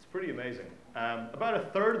 It's pretty amazing. About a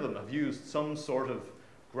third of them have used some sort of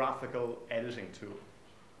graphical editing tool.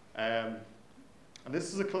 And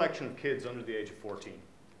this is a collection of kids under the age of 14.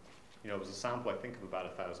 It was a sample, I think, of about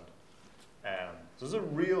 1,000. So there's a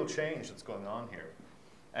real change that's going on here.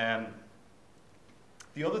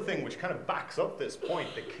 The other thing which kind of backs up this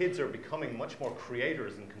point, that kids are becoming much more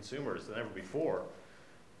creators and consumers than ever before,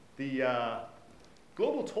 the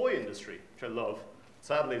global toy industry, which I love,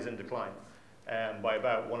 sadly is in decline by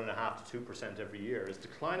about 1.5% to 2% every year, is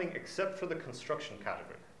declining except for the construction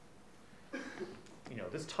category.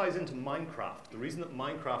 This ties into Minecraft. The reason that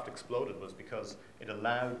Minecraft exploded was because it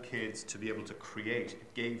allowed kids to be able to create.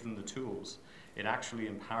 It gave them the tools. It actually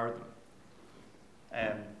empowered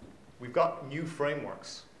them. We've got new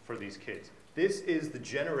frameworks for these kids. This is the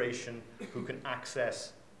generation who can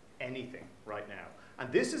access anything right now.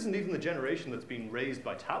 And this isn't even the generation that's being raised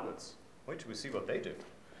by tablets. Wait till we see what they do.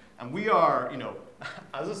 And we are,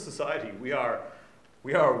 as a society, we are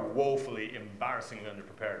woefully, embarrassingly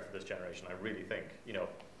underprepared for this generation, I really think.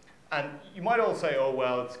 And you might all say, oh,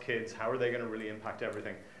 well, it's kids. How are they going to really impact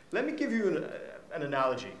everything? Let me give you an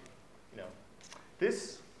analogy.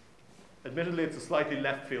 This, admittedly, it's a slightly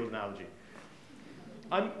left field analogy.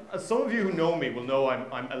 As some of you who know me will know,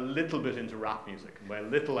 I'm a little bit into rap music. And by a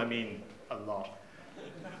little, I mean a lot.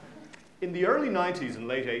 In the early 90s and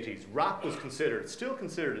late 80s, rap was still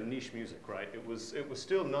considered a niche music, right? It was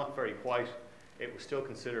still not very white. It was still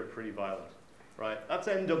considered pretty violent, right? That's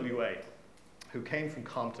NWA, who came from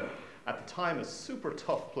Compton. At the time, a super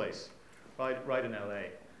tough place, right in LA.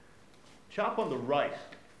 Chap on the right,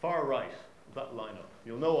 far right of that lineup,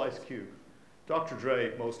 you'll know Ice Cube. Dr.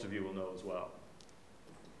 Dre, most of you will know as well.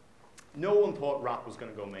 No one thought rap was going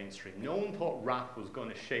to go mainstream. No one thought rap was going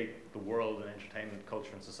to shape the world and entertainment,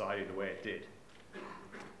 culture, and society the way it did.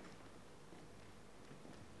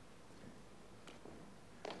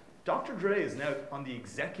 Dr. Dre is now on the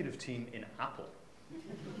executive team in Apple.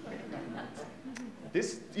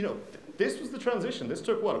 This was the transition. This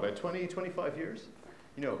took, about 20, 25 years?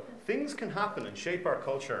 Things can happen and shape our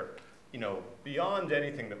culture, beyond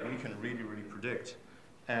anything that we can really, really predict.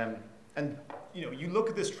 And you look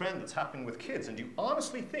at this trend that's happening with kids, and you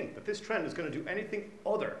honestly think that this trend is going to do anything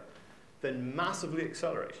other than massively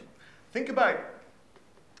accelerate. Think about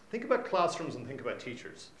classrooms and think about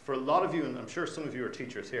teachers. For a lot of you, and I'm sure some of you are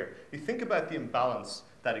teachers here, you think about the imbalance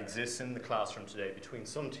that exists in the classroom today between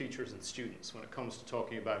some teachers and students when it comes to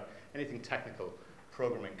talking about anything technical,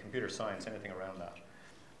 programming, computer science, anything around that.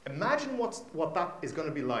 Imagine what that is going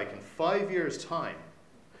to be like in 5 years' time,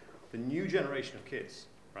 the new generation of kids,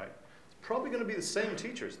 right? It's probably going to be the same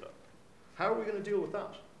teachers, though. How are we going to deal with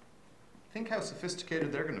that? Think how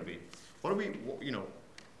sophisticated they're going to be. How do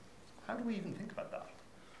we even think about that?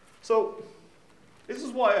 So, this is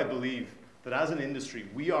why I believe that as an industry,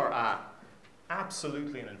 we are at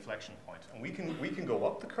absolutely an inflection point. And we can go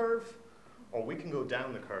up the curve, or we can go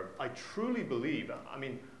down the curve. I truly believe,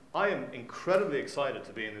 I am incredibly excited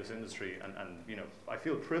to be in this industry, and I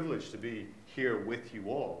feel privileged to be here with you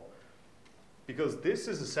all. Because this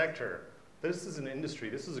is a sector, this is an industry,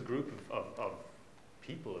 this is a group of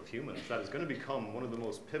people, of humans, that is going to become one of the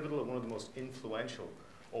most pivotal and one of the most influential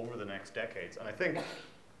over the next decades. And I think,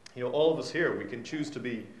 all of us here, we can choose to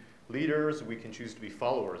be leaders, we can choose to be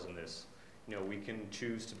followers in this. We can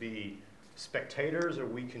choose to be spectators, or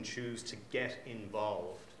we can choose to get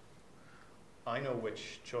involved. I know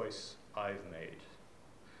which choice I've made.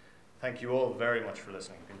 Thank you all very much for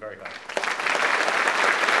listening. It's been very kind.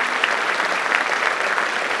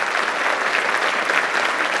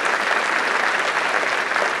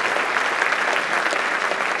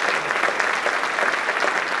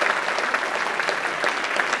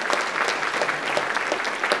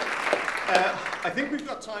 I think we've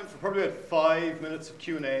got time for probably about 5 minutes of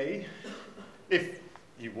Q&A, if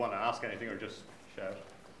you want to ask anything or just shout.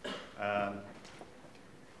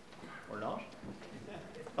 Or not?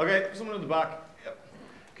 Okay, someone in the back. Yep.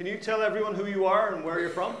 Can you tell everyone who you are and where you're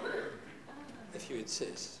from? If you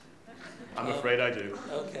insist. I'm afraid I do.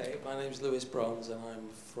 Okay, my name's Lewis Bronze, and I'm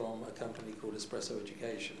from a company called Espresso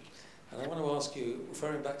Education. And I want to ask you,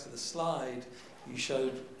 referring back to the slide you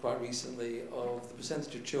showed quite recently of the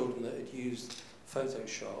percentage of children that had used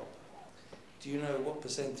Photoshop, do you know what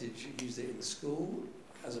percentage used it in school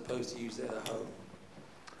as opposed to used it at home?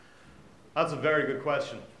 That's a very good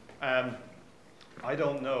question. I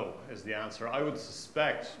don't know is the answer. I would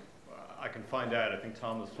suspect, I can find out, I think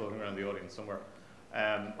Tom is floating around the audience somewhere.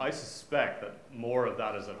 I suspect that more of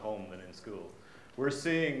that is at home than in school. We're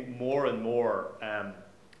seeing more and more,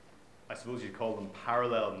 I suppose you'd call them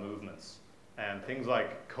parallel movements. Things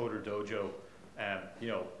like Coder Dojo,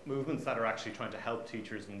 movements that are actually trying to help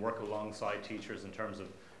teachers and work alongside teachers in terms of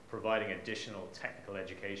providing additional technical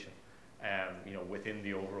education, within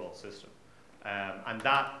the overall system. And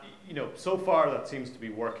that, so far that seems to be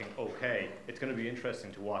working okay. It's going to be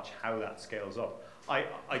interesting to watch how that scales up. I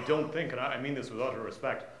don't think, and I mean this with utter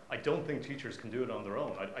respect, I don't think teachers can do it on their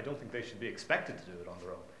own. I don't think they should be expected to do it on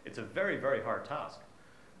their own. It's a very, very hard task.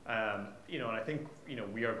 And I think,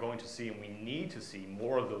 we are going to see, and we need to see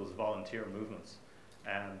more of those volunteer movements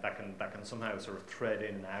that can somehow sort of thread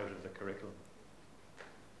in and out of the curriculum.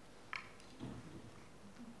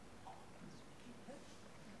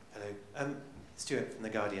 Hello, Stuart from The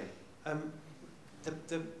Guardian.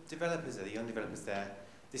 The developers there, the young developers there,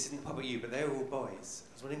 this isn't about you, but they're all boys.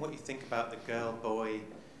 I was wondering what you think about the girl-boy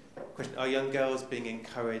question. Are young girls being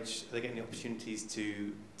encouraged, are they getting the opportunities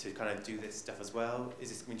to kind of do this stuff as well? Is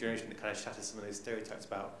this a generation that kind of shatters some of those stereotypes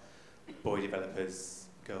about boy developers,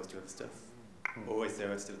 girls do other stuff? Or is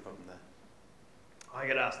there still a problem there? I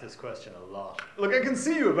get asked this question a lot. Look, I can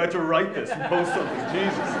see you about to write this and post something.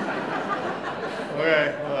 Jesus.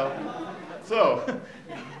 Okay, well, so,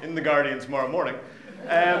 in The Guardian tomorrow morning.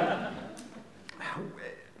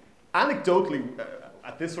 Anecdotally,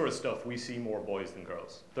 at this sort of stuff, we see more boys than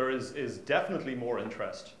girls. There is definitely more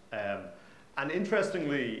interest. And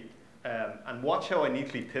interestingly, and watch how I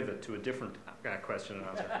neatly pivot to a different question and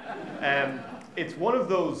answer.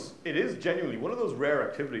 It is genuinely one of those rare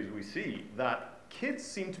activities we see that kids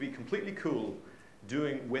seem to be completely cool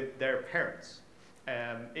doing with their parents.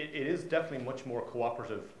 It is definitely much more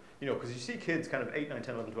cooperative, because you see kids kind of 8, 9,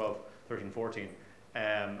 10, 11, 12, 13, 14.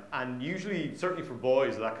 And usually, certainly for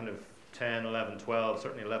boys, that kind of 10, 11, 12,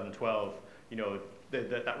 certainly 11, 12,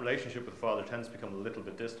 that relationship with the father tends to become a little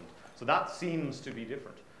bit distant. So that seems to be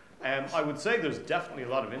different. I would say there's definitely a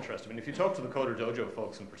lot of interest. I mean, if you talk to the Coder Dojo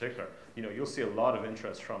folks in particular, you'll see a lot of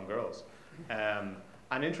interest from girls.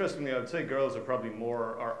 And interestingly, I would say girls are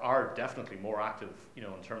definitely more active,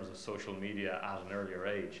 in terms of social media at an earlier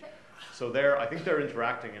age. So I think they're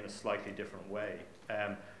interacting in a slightly different way.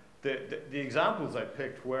 The examples I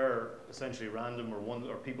picked were essentially random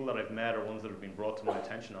or people that I've met or ones that have been brought to my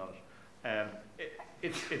attention on it.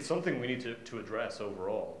 It's something we need to address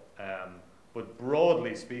overall. But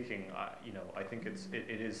broadly speaking, I think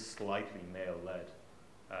it is slightly male-led,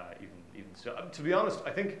 even still. To be honest,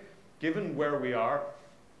 I think given where we are,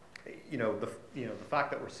 the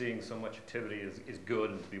fact that we're seeing so much activity is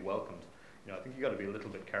good and to be welcomed. I think you got to be a little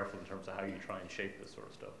bit careful in terms of how you try and shape this sort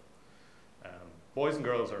of stuff. Boys and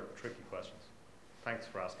girls are tricky questions. Thanks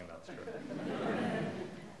for asking that, Stuart.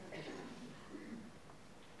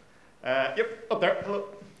 Yep, up there. Hello.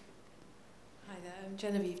 Hi there, I'm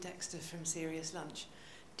Genevieve Dexter from Serious Lunch.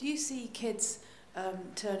 Do you see kids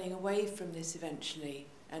turning away from this eventually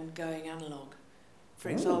and going analogue? For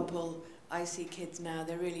example, I see kids now,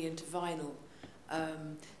 they're really into vinyl.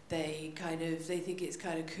 They think it's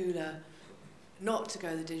kind of cooler not to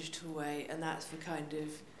go the digital way, and that's for kind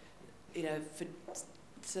of,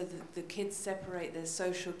 so the kids separate their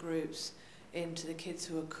social groups into the kids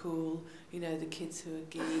who are cool, the kids who are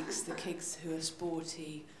geeks, the kids who are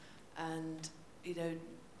sporty, and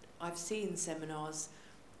I've seen seminars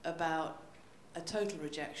about a total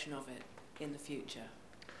rejection of it in the future.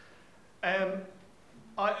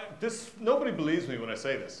 Nobody believes me when I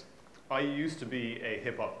say this. I used to be a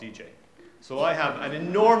hip-hop DJ, so I have an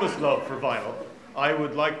enormous love for vinyl. I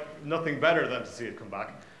would like nothing better than to see it come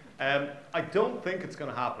back. I don't think it's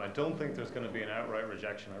going to happen. I don't think there's going to be an outright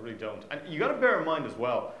rejection. I really don't. And you got to bear in mind as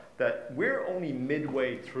well that we're only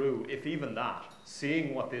midway through, if even that,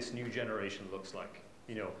 seeing what this new generation looks like.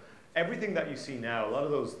 Everything that you see now, a lot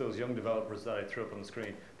of those young developers that I threw up on the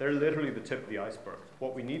screen, they're literally the tip of the iceberg.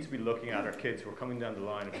 What we need to be looking at are kids who are coming down the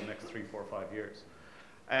line over the next 3, 4, 5 years.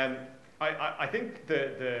 I think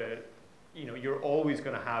you're always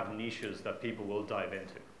going to have niches that people will dive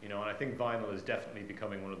into. And I think vinyl is definitely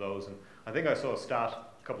becoming one of those. And I think I saw a stat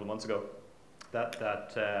a couple of months ago that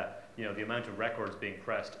the amount of records being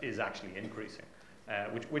pressed is actually increasing,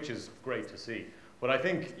 which is great to see. But I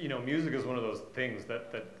think music is one of those things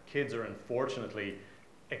that kids are unfortunately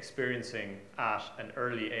experiencing at an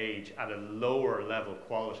early age at a lower level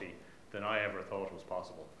quality than I ever thought was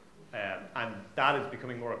possible. And that is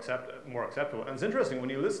becoming more acceptable. And it's interesting, when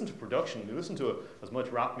you listen to production, you listen to as much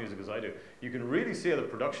rap music as I do, you can really see how the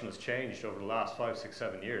production has changed over the last 5, 6,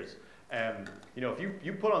 7 years. If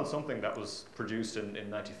you put on something that was produced in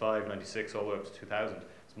 95, 96, all the way up to 2000,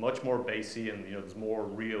 it's much more bassy and there's more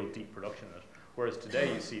real deep production in it. Whereas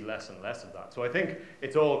today you see less and less of that. So I think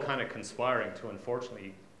it's all kind of conspiring to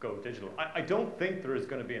unfortunately go digital. I don't think there is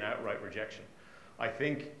going to be an outright rejection. I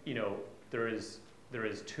think there is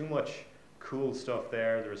too much cool stuff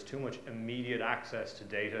there. There is too much immediate access to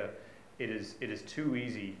data. It is too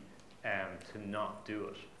easy to not do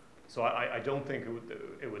it. So I don't think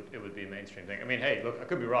it would be a mainstream thing. I mean, hey, look, I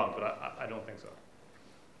could be wrong, but I don't think so.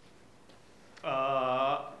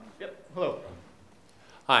 Yep. Hello.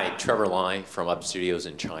 Hi, Trevor Lai from Up Studios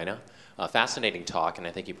in China. Fascinating talk, and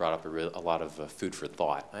I think you brought up a lot of food for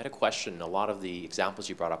thought. I had a question. A lot of the examples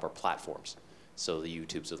you brought up are platforms. So the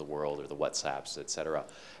YouTubes of the world or the WhatsApps, et cetera.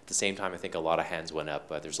 At the same time, I think a lot of hands went up.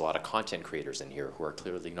 There's a lot of content creators in here who are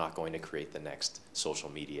clearly not going to create the next social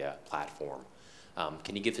media platform.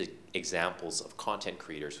 Can you give examples of content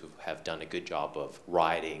creators who have done a good job of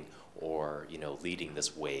riding or leading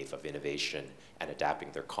this wave of innovation and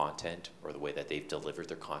adapting their content or the way that they've delivered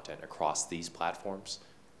their content across these platforms?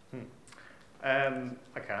 I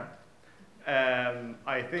can.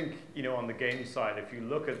 I think on the game side, if you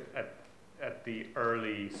look at the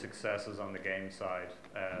early successes on the game side,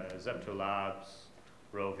 Zepto Labs,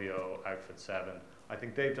 Rovio, Outfit 7, I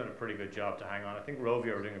think they've done a pretty good job to hang on. I think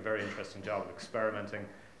Rovio are doing a very interesting job of experimenting,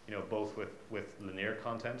 both with linear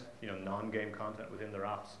content, non-game content within their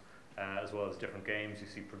apps, as well as different games. You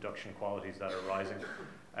see production qualities that are rising.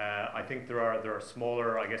 I think there are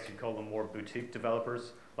smaller, I guess you'd call them more boutique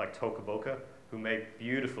developers, like Tokaboka, who make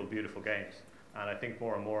beautiful, beautiful games. And I think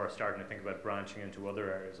more and more are starting to think about branching into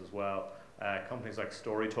other areas as well. Companies like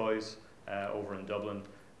Story Toys over in Dublin.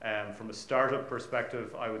 From a startup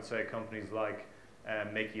perspective, I would say companies like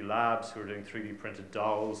Makey Labs, who are doing 3D printed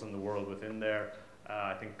dolls and the world within there.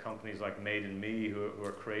 I think companies like Made in Me, who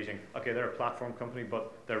are creating, okay, they're a platform company,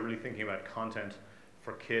 but they're really thinking about content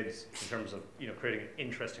for kids in terms of creating an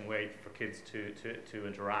interesting way for kids to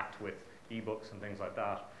interact with ebooks and things like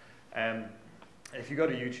that. If you go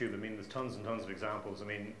to YouTube, I mean, there's tons and tons of examples. I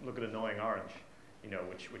mean, look at Annoying Orange,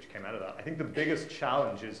 which came out of that. I think the biggest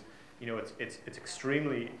challenge is, it's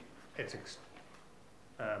extremely,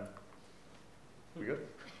 we good?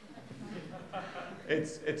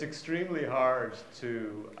 It's extremely hard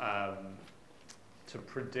to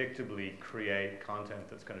predictably create content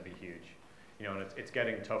that's going to be huge, and it's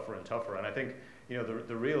getting tougher and tougher. And I think,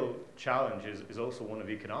 the real challenge is also one of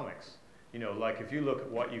economics. Like if you look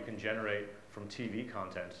at what you can generate from TV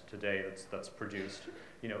content today that's produced,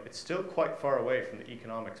 it's still quite far away from the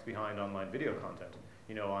economics behind online video content,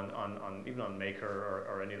 on even on Maker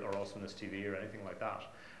or Awesomeness TV or anything like that.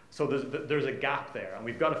 So there's a gap there, and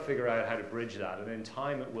we've got to figure out how to bridge that. And in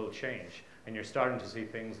time, it will change. And you're starting to see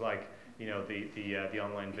things like, the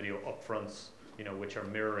online video upfronts, which are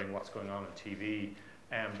mirroring what's going on TV.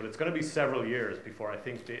 But it's going to be several years before I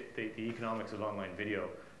think the economics of online video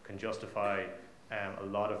can justify a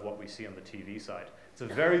lot of what we see on the TV side. It's a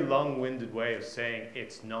very long-winded way of saying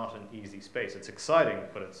it's not an easy space. It's exciting,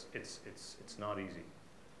 but it's not easy.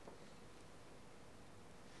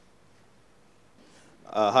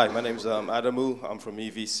 Hi, my name is Adamu. I'm from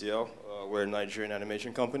EVCL. We're a Nigerian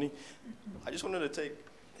animation company. I just wanted to take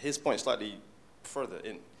his point slightly further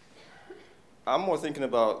in. I'm more thinking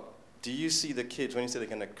about, do you see the kids when you say they're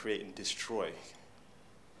going to create and destroy?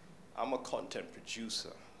 I'm a content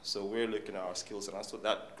producer, so we're looking at our skills. And I saw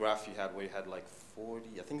that graph you had where you had like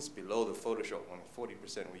 40, I think it's below the Photoshop one,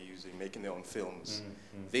 40% we're using, making their own films,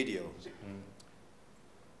 videos.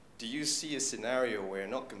 Do you see a scenario where,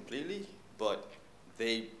 not completely, but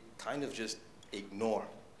they kind of just ignore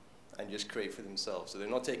and just create for themselves? So they're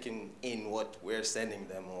not taking in what we're sending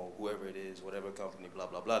them or whoever it is, whatever company, blah,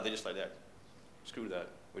 blah, blah. They're just like that. Screw that.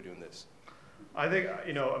 We're doing this. I think,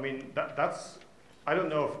 that's, I don't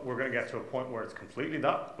know if we're going to get to a point where it's completely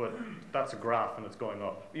that, but that's a graph and it's going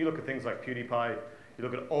up. You look at things like PewDiePie, you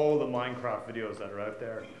look at all the Minecraft videos that are out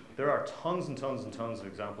there. There are tons and tons and tons of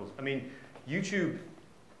examples. I mean, YouTube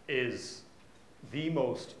is the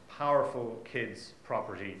most powerful kids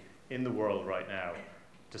property in the world right now,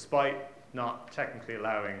 despite not technically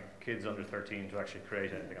allowing kids under 13 to actually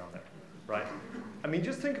create anything on there, right? I mean,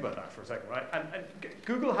 just think about that for a second, right? And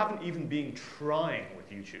Google haven't even been trying with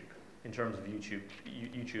YouTube in terms of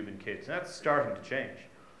YouTube and kids. And that's starting to change.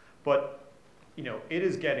 But, it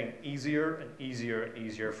is getting easier and easier and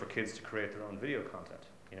easier for kids to create their own video content,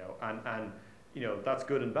 and that's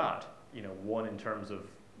good and bad. One in terms of,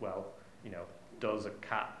 well, does a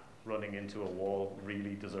cat running into a wall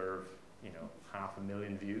really deserve,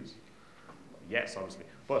 500,000 views? Yes, obviously.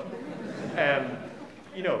 But,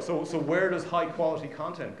 so where does high quality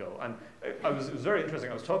content go? And it was very interesting.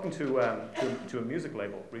 I was talking to a music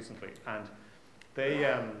label recently, and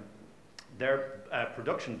their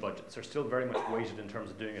production budgets are still very much weighted in terms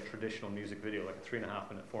of doing a traditional music video, like a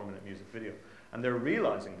 3.5-minute, 4-minute music video. And they're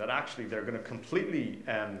realizing that actually they're going to completely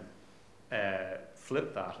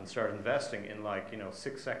flip that and start investing in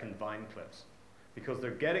 6-second Vine clips, because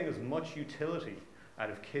they're getting as much utility out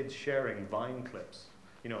of kids sharing Vine clips,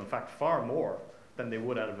 in fact far more than they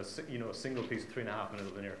would out of a single piece of 3.5 minutes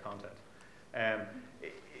of linear content.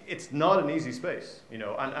 It's not an easy space,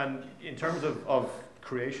 and in terms of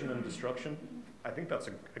creation and destruction, I think that's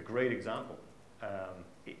a great example.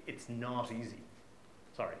 It's not easy.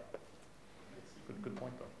 Sorry. Good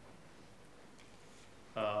point though.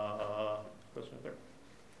 Question there.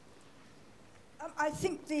 I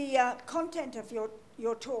think the content of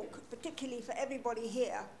your talk, particularly for everybody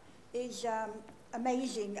here, is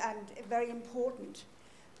amazing and very important.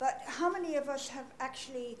 But how many of us have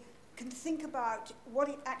actually can think about what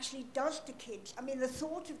it actually does to kids? I mean, the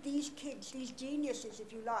thought of these kids, these geniuses,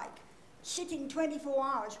 if you like, sitting 24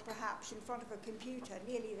 hours perhaps in front of a computer,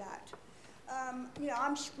 nearly that.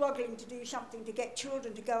 I'm struggling to do something to get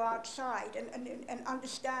children to go outside and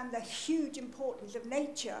understand the huge importance of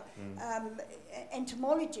nature,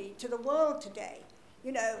 entomology to the world today,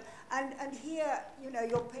 and here,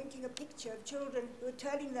 you're painting a picture of children who are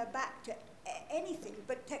turning their back to anything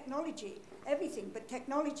but technology, everything but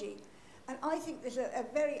technology. And I think there's a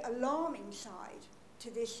very alarming side to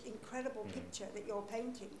this incredible picture that you're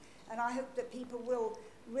painting. And I hope that people will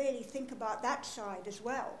really think about that side as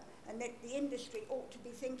well, and that the industry ought to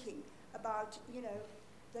be thinking about, you know,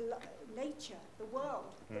 the nature, the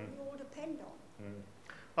world that we all depend on.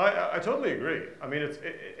 I totally agree. I mean,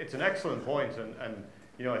 it's an excellent point, and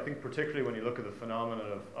you know, I think particularly when you look at the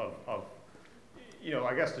phenomenon of you know,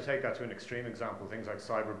 I guess to take that to an extreme example, things like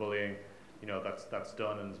cyberbullying, you know, that's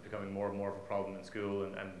done and is becoming more and more of a problem in school,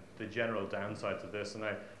 and the general downsides of this. And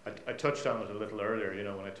I touched on it a little earlier, you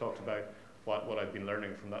know, when I talked about what I've been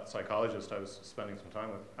learning from that psychologist I was spending some time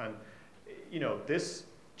with. And, you know, this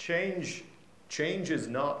change is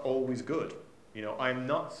not always good. You know, I'm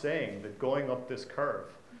not saying that going up this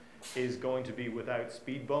curve is going to be without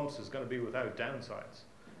speed bumps, is going to be without downsides.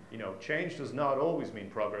 You know, change does not always mean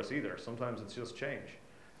progress either. Sometimes it's just change.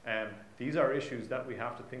 These are issues that we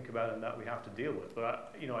have to think about and that we have to deal with.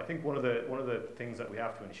 But you know, I think one of the things that we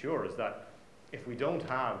have to ensure is that if we don't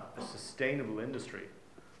have a sustainable industry,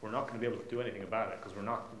 we're not going to be able to do anything about it, because we're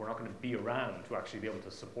not going to be around to actually be able to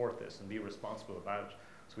support this and be responsible about it.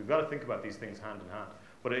 So we've got to think about these things hand in hand.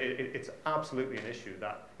 But it's absolutely an issue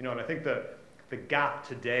that, you know, and I think the gap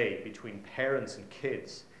today between parents and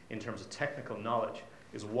kids in terms of technical knowledge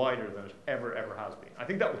is wider than it ever has been. I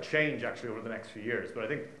think that will change actually over the next few years, but I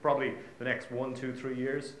think probably the next 1, 2, 3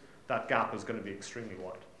 years, that gap is going to be extremely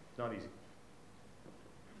wide. It's not easy.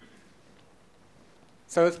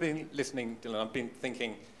 So as I've been listening, Dylan, I've been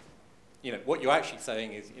thinking, you know, what you're actually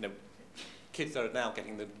saying is, you know, kids are now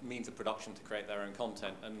getting the means of production to create their own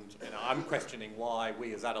content, and you know, I'm questioning why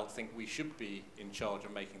we as adults think we should be in charge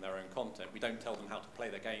of making their own content. We don't tell them how to play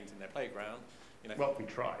their games in their playground. You know, well, we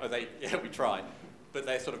try. Yeah, we try. But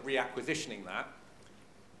they're sort of reacquisitioning that.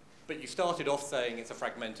 But you started off saying it's a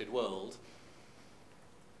fragmented world,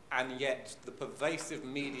 and yet the pervasive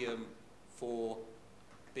medium for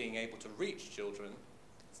being able to reach children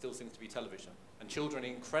still seems to be television. And children are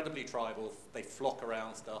incredibly tribal, they flock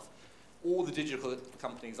around stuff. All the digital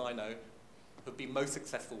companies I know have been most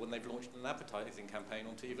successful when they've launched an advertising campaign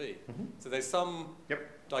on TV. So there's some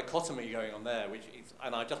dichotomy going on there, which is,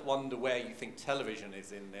 and I just wonder where you think television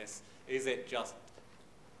is in this. Is it just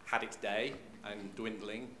had its day and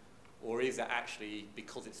dwindling, or is it actually,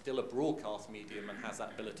 because it's still a broadcast medium and has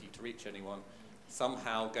that ability to reach anyone,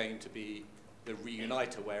 somehow going to be the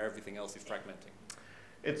reuniter where everything else is fragmenting?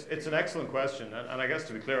 It's an excellent question, and I guess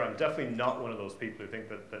to be clear, I'm definitely not one of those people who think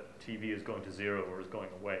that TV is going to zero or is going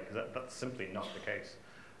away, because that's simply not the case.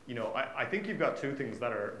 You know, I think you've got two things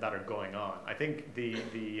that are going on. I think the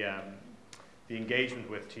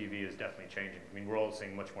engagement with TV is definitely changing. I mean, we're all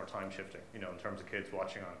seeing much more time shifting, you know, in terms of kids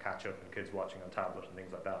watching on catch-up and kids watching on tablet and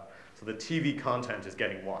things like that. So the TV content is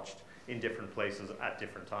getting watched in different places at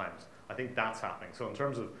different times. I think that's happening. So in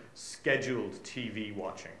terms of scheduled TV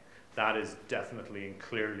watching, that is definitely and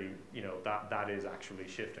clearly, you know, that is actually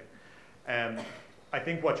shifting. I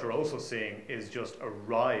think what you're also seeing is just a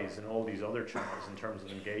rise in all these other channels in terms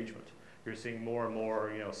of engagement. You're seeing more and more,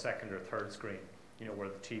 you know, second or third screen, you know, where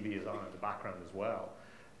the TV is on in the background as well.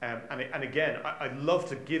 And again, I'd love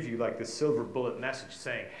to give you like this silver bullet message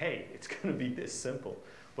saying, hey, it's going to be this simple.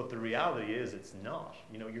 But the reality is it's not.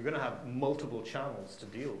 You know, you're going to have multiple channels to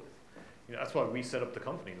deal with. You know, that's why we set up the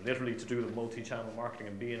company, literally to do the multi-channel marketing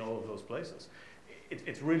and be in all of those places.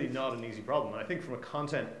 It's really not an easy problem. And I think from a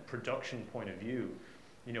content production point of view,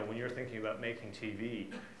 you know, when you're thinking about making TV,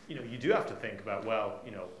 you know, you do have to think about, well,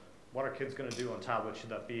 you know, what are kids going to do on tablet?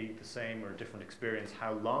 Should that be the same or a different experience?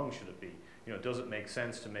 How long should it be? You know, does it make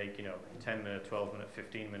sense to make, you know, 10-minute, 12-minute,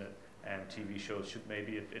 15-minute TV shows? Should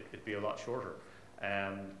maybe it be a lot shorter?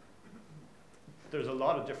 There's a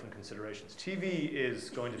lot of different considerations. TV is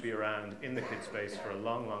going to be around in the kids space for a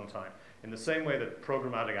long, long time. In the same way that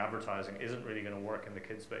programmatic advertising isn't really going to work in the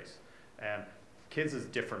kids space. Kids is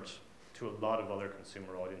different to a lot of other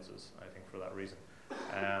consumer audiences, I think, for that reason.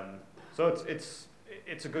 So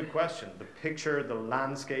it's a good question. The picture, the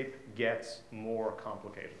landscape gets more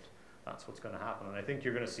complicated. That's what's going to happen. And I think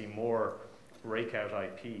you're going to see more breakout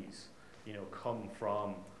IPs, you know, come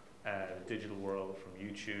from the digital world, from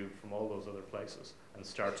YouTube, from all those other places, and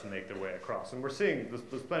start to make their way across. And we're seeing,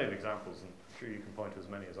 there's plenty of examples, and I'm sure you can point to as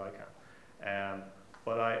many as I can.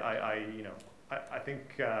 But I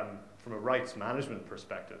think from a rights management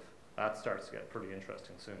perspective, that starts to get pretty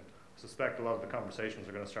interesting soon. I suspect a lot of the conversations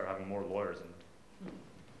are going to start having more lawyers in it.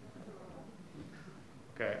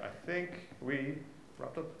 Okay, I think we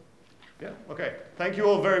wrapped up. Yeah, okay. Thank you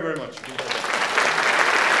all very, very much.